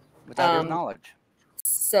 Without his knowledge.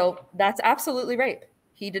 So that's absolutely rape.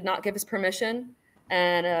 He did not give his permission.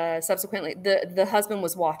 And subsequently, the husband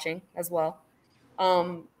was watching as well.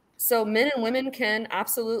 So men and women can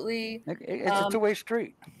absolutely... It's a two-way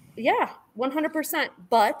street. Yeah, 100%.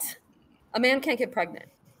 But a man can't get pregnant.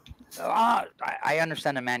 I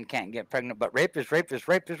understand a man can't get pregnant, but rape is rape is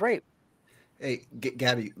rape is rape. Hey,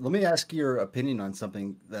 Gabby, let me ask your opinion on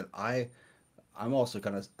something that I'm also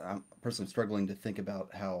I'm personally struggling to think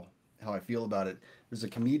about how how I feel about it. There's a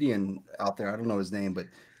comedian out there, I don't know his name, but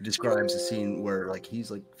he describes a scene where like he's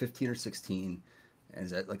like 15 or 16 and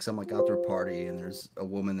is at like some like outdoor party, and there's a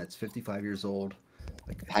woman that's 55 years old,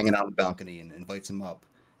 like hanging out on the balcony, and invites him up,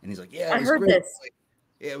 and he's like, "Yeah, it I was heard great. this. Like,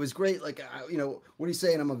 yeah, it was great. Like, what are you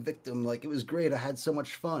saying? I'm a victim. Like, it was great. I had so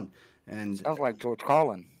much fun." And Sounds like George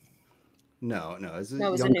Carlin. no, it's a No,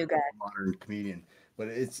 it was a young new guy. modern comedian, but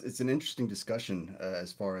it's an interesting discussion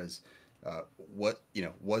as far as what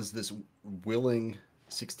was this willing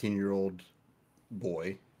 16-year-old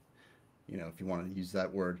boy, if you want to use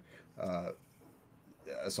that word,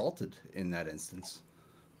 assaulted in that instance.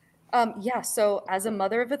 Yeah. So as a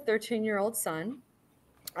mother of a 13-year-old son,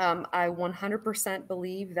 I 100%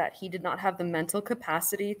 believe that he did not have the mental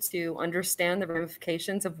capacity to understand the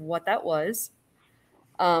ramifications of what that was.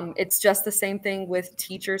 It's just the same thing with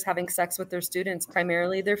teachers having sex with their students.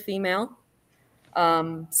 Primarily, they're female.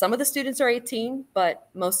 Some of the students are 18, but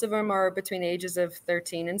most of them are between the ages of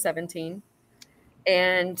 13 and 17.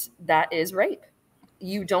 And that is rape.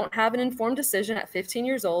 You don't have an informed decision at 15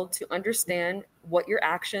 years old to understand what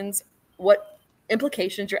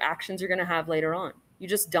implications your actions are going to have later on. You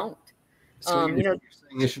just don't. So you're saying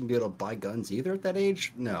they shouldn't be able to buy guns either at that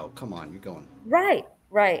age? No, come on, you're going right.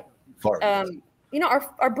 far.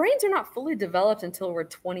 Our brains are not fully developed until we're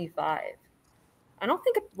 25. I don't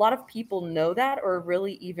think a lot of people know that or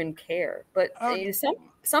really even care. But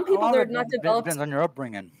some people, they're not developed. Depends on your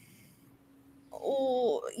upbringing.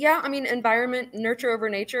 Oh, yeah. I mean, environment, nurture over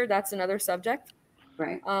nature. That's another subject.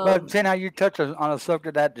 Right. But see, now you touch on a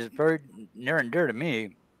subject that is very near and dear to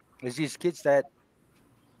me, is these kids that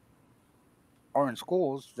are in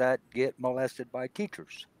schools that get molested by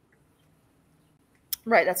teachers.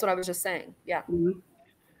 Right. That's what I was just saying. Yeah. Mm-hmm.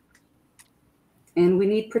 And we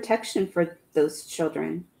need protection for those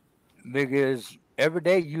children. Because every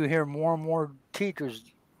day you hear more and more teachers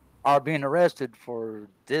are being arrested for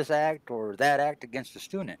this act or that act against a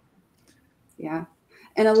student. Yeah.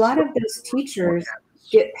 And a lot of those teachers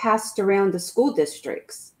get passed around the school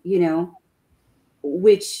districts,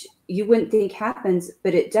 which you wouldn't think happens,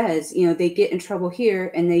 but it does. They get in trouble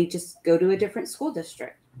here and they just go to a different school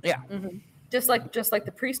district. Yeah. Mm-hmm. Just like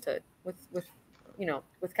the priesthood with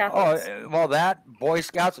Catholics. Oh, well, that Boy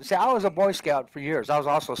Scouts. See, I was a Boy Scout for years. I was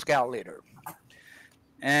also a Scout leader.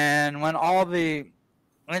 And when all the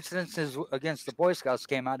incidences against the Boy Scouts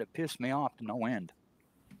came out, it pissed me off to no end.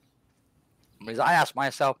 Because I asked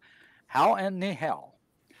myself, how in the hell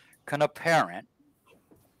can a parent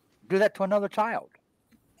do that to another child?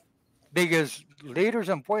 Because leaders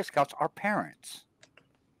and Boy Scouts are parents.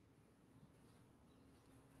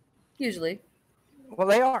 Usually. Well,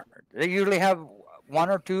 they are. They usually have one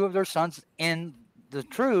or two of their sons in the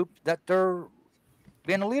troop that they're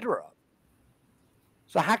being a leader of.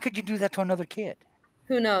 So how could you do that to another kid?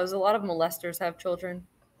 Who knows? A lot of molesters have children.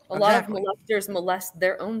 A lot of molesters molest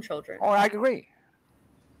their own children. Oh, I agree.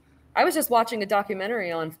 I was just watching a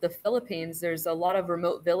documentary on the Philippines. There's a lot of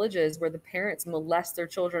remote villages where the parents molest their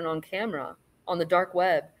children on camera on the dark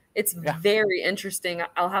web. It's very interesting.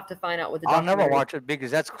 I'll have to find out what the documentary. I'll never watch it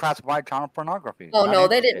because that's classified child pornography. Oh, no,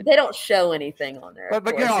 they didn't. They don't show anything on there.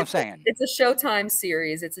 But you know what I'm saying. It's a Showtime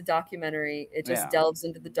series. It's a documentary. It just delves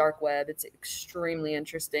into the dark web. It's extremely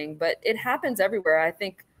interesting, but it happens everywhere. I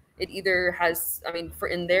think it either has, I mean,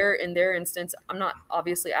 in their instance, I'm not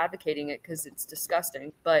obviously advocating it because it's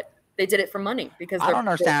disgusting, but they did it for money because I don't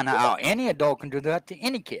understand how any adult can do that to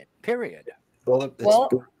any kid, period. Well,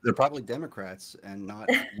 they're probably Democrats and not,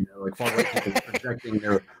 like far-right people projecting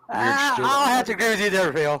their weird shit. I'll have to agree with you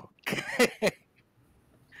there, Phil.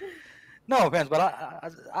 No offense, but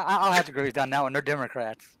I'll have to agree with you on that one. They're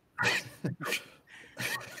Democrats. That's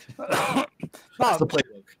the playbook. That's the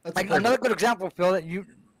playbook. Another good example, Phil,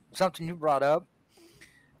 something you brought up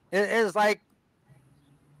is like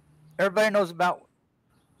everybody knows about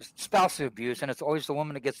spousal abuse, and it's always the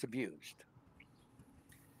woman that gets abused.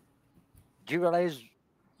 Do you realize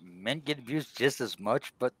men get abused just as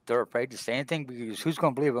much, but they're afraid to say anything because who's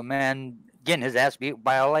going to believe a man getting his ass beat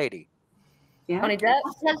by a lady? Yeah.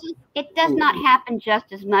 It does not happen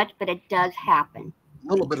just as much, but it does happen.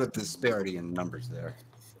 A little bit of disparity in numbers there.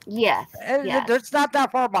 Yes. It's not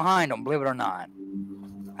that far behind them, believe it or not.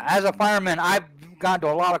 As a fireman, I've gone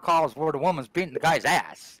to a lot of calls where the woman's beating the guy's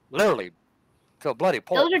ass, literally, to a bloody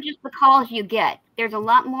pulp. Those are just the calls you get. There's a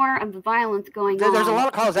lot more of the violence going on. There's a lot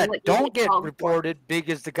of calls that don't get reported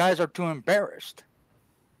because the guys are too embarrassed.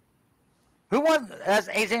 As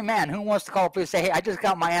a man, who wants to call police and say, hey, I just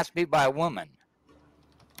got my ass beat by a woman?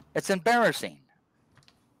 It's embarrassing.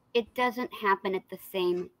 It doesn't happen at the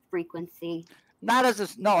same frequency. No,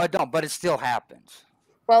 it don't, but it still happens.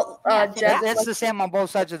 Well, Yeah, so Jeff, It's the same on both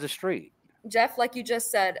sides of the street. Jeff, like you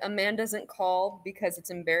just said, a man doesn't call because it's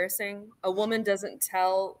embarrassing. A woman doesn't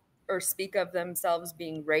tell or speak of themselves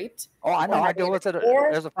being raped. Oh, I know. I deal with it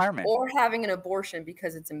as a fireman. Or having an abortion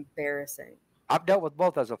because it's embarrassing. I've dealt with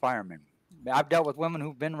both as a fireman. I've dealt with women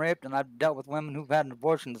who've been raped, and I've dealt with women who've had an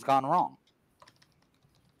abortion that's gone wrong.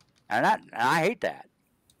 And I hate that.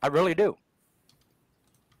 I really do.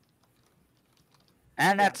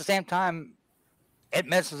 And at the same time, it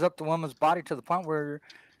messes up the woman's body to the point where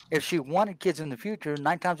if she wanted kids in the future,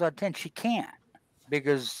 9 times out of 10, she can't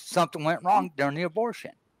because something went wrong during the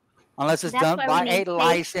abortion. Unless it's done by a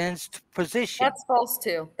licensed physician. That's false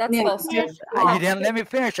too. That's false too. You didn't let me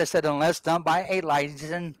finish. I said unless done by a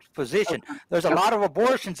licensed physician. There's a lot of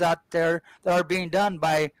abortions out there that are being done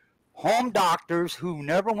by home doctors who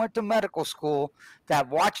never went to medical school that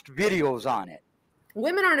watched videos on it.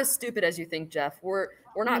 Women aren't as stupid as you think, Jeff. We're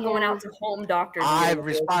not going out to home doctors. I've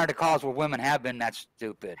responded to calls where women have been that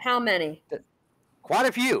stupid. How many? Quite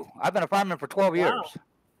a few. I've been a fireman for 12 years.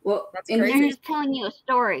 Well, that's crazy. They're just telling you a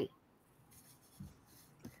story.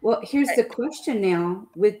 Well, here's the question now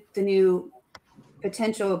with the new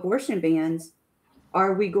potential abortion bans.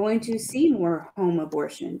 Are we going to see more home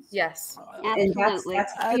abortions? Yes. And that's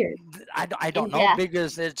fear. I don't know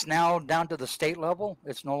because it's now down to the state level.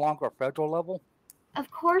 It's no longer a federal level. Of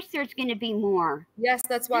course there's going to be more. Yes,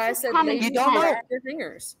 that's why I said you don't know. Your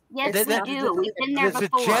fingers. Yes, we do. We've been there before.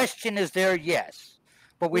 The suggestion is there, yes.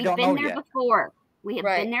 But we don't know yet. We've been there before. We have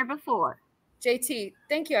been there before. JT,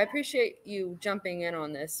 thank you. I appreciate you jumping in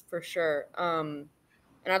on this for sure. And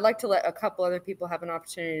I'd like to let a couple other people have an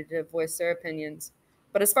opportunity to voice their opinions.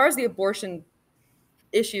 But as far as the abortion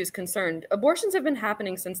issue is concerned, abortions have been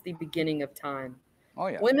happening since the beginning of time. Oh,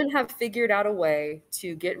 yeah. Women have figured out a way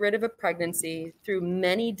to get rid of a pregnancy through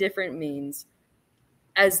many different means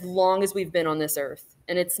as long as we've been on this earth.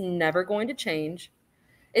 And it's never going to change.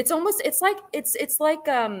 It's like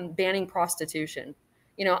banning prostitution.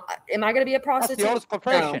 You know, am I going to be a prostitute? That's the oldest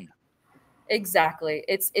profession. No. Exactly.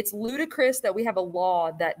 It's ludicrous that we have a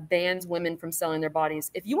law that bans women from selling their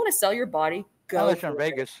bodies. If you want to sell your body, go. Unless you're in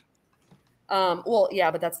Vegas. Well,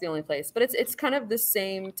 yeah, but that's the only place. But it's kind of the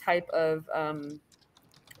same type of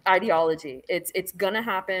ideology. It's gonna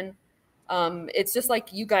happen. It's just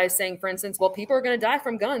like you guys saying, for instance, well, people are gonna die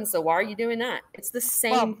from guns, so why are you doing that? It's the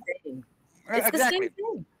same thing. It's the same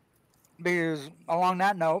thing. Because along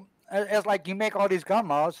that note, it's like you make all these gun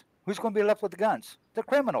laws. Who's going to be left with the guns? The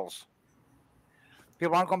criminals.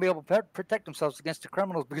 People aren't going to be able to protect themselves against the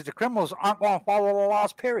criminals because the criminals aren't going to follow the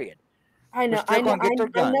laws, period. I know. I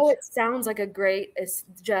know it sounds like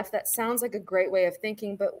Jeff, that sounds like a great way of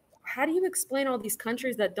thinking, but how do you explain all these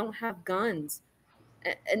countries that don't have guns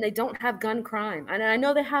and they don't have gun crime? And I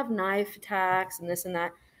know they have knife attacks and this and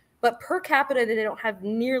that, but per capita, they don't have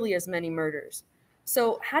nearly as many murders.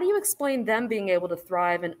 So how do you explain them being able to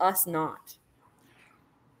thrive and us not?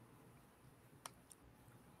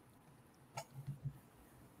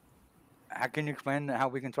 How can you explain how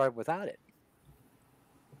we can thrive without it?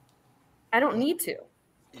 I don't need to.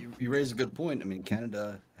 You raise a good point. I mean,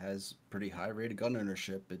 Canada has pretty high rate of gun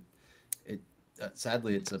ownership.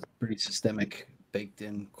 Sadly, it's a pretty systemic,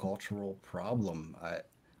 baked-in cultural problem.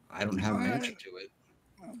 I don't have an answer to it.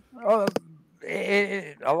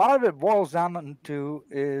 A lot of it boils down to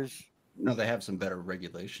is... No, they have some better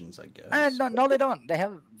regulations, I guess. No, they don't. They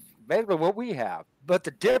have basically what we have. But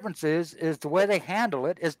the difference is the way they handle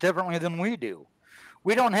it is differently than we do.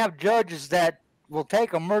 We don't have judges that will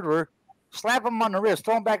take a murderer, slap him on the wrist,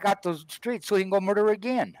 throw him back out the street so he can go murder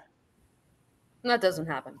again. That doesn't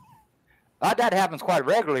happen. That happens quite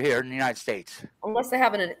regularly here in the United States. Unless they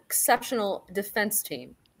have an exceptional defense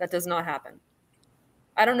team. That does not happen.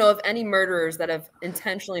 I don't know of any murderers that have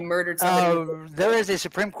intentionally murdered somebody. There is a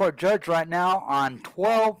Supreme Court judge right now on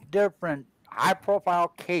 12 different high-profile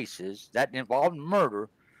cases that involved murder.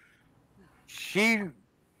 She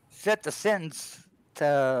set the sentence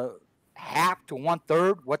to half to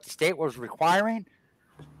 1/3 what the state was requiring,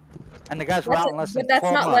 and the guys were out in less than 12 months.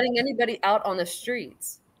 But that's not letting anybody out on the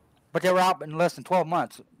streets. But they were out in less than 12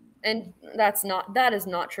 months. And that is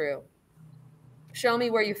not true. Show me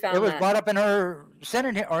where you found that. It was brought up in her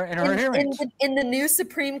Senate or in her hearings. In the new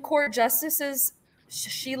Supreme Court justices,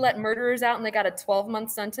 she let murderers out and they got a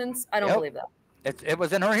 12-month sentence. I don't believe that. It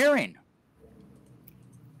was in her hearing.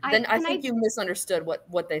 Then I think you misunderstood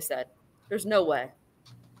what they said. There's no way.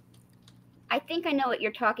 I think I know what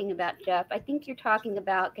you're talking about, Jeff. I think you're talking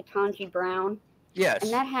about Ketanji Brown. Yes.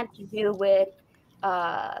 And that had to do with,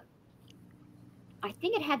 I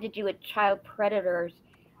think it had to do with child predators.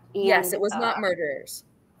 And, yes, it was not murderers.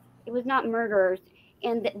 It was not murderers.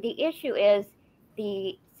 And the issue is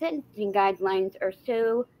the sentencing guidelines are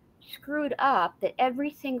so screwed up that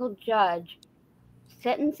every single judge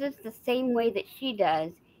sentences the same way that she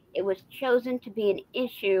does. It was chosen to be an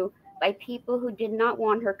issue by people who did not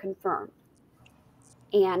want her confirmed.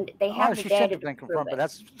 And they have the She data shouldn't have to been prove confirmed, but it.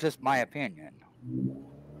 that's just my opinion.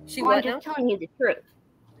 She Well, I'm what now? just telling you the truth.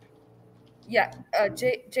 Yeah,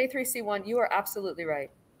 J3C1, you are absolutely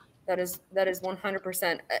right. That is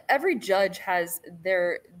 100%. Every judge has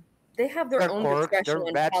they have their Their own quirks, discretion their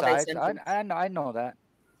on bad how they sides. sentence. I know that.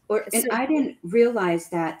 And I didn't realize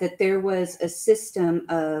that there was a system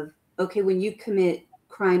of, okay, when you commit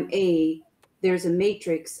crime A, there's a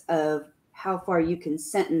matrix of how far you can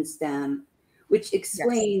sentence them, which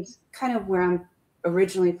explains kind of where I'm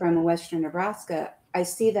originally from in Western Nebraska. I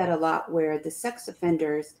see that a lot where the sex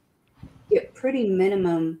offenders get pretty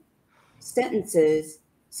minimum sentences.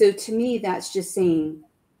 So to me, that's just saying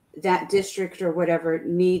that district or whatever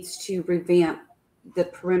needs to revamp the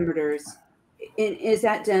perimeters. And is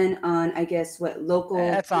that done on, I guess, what, local?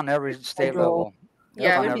 That's on every state federal? level. Yeah,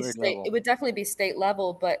 That's it on would be every state. level. It would definitely be state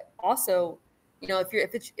level, but also, you know, if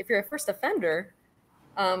you're a first offender,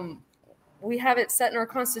 we have it set in our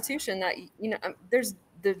constitution that, you know, there's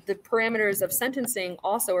the parameters of sentencing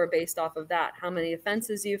also are based off of that. How many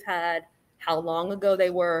offenses you've had, how long ago they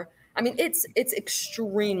were. I mean, it's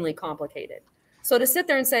extremely complicated. So to sit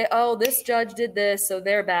there and say, "Oh, this judge did this, so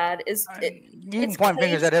they're bad," You can point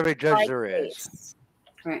fingers at every judge there is.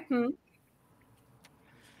 Right.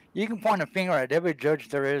 You can point a finger at every judge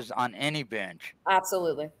there is on any bench.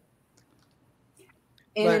 Absolutely.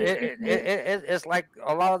 But it's like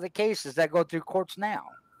a lot of the cases that go through courts now.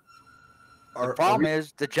 The problem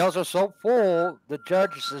is the jails are so full, the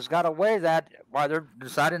judge has got to weigh that while they're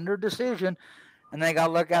deciding their decision, and they got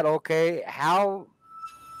to look at, okay, how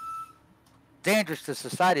dangerous to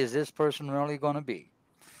society is this person really going to be?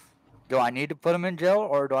 Do I need to put them in jail,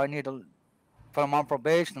 or do I need to put them on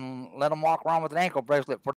probation and let them walk around with an ankle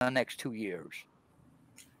bracelet for the next 2 years?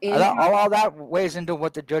 All that weighs into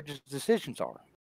what the judge's decisions are.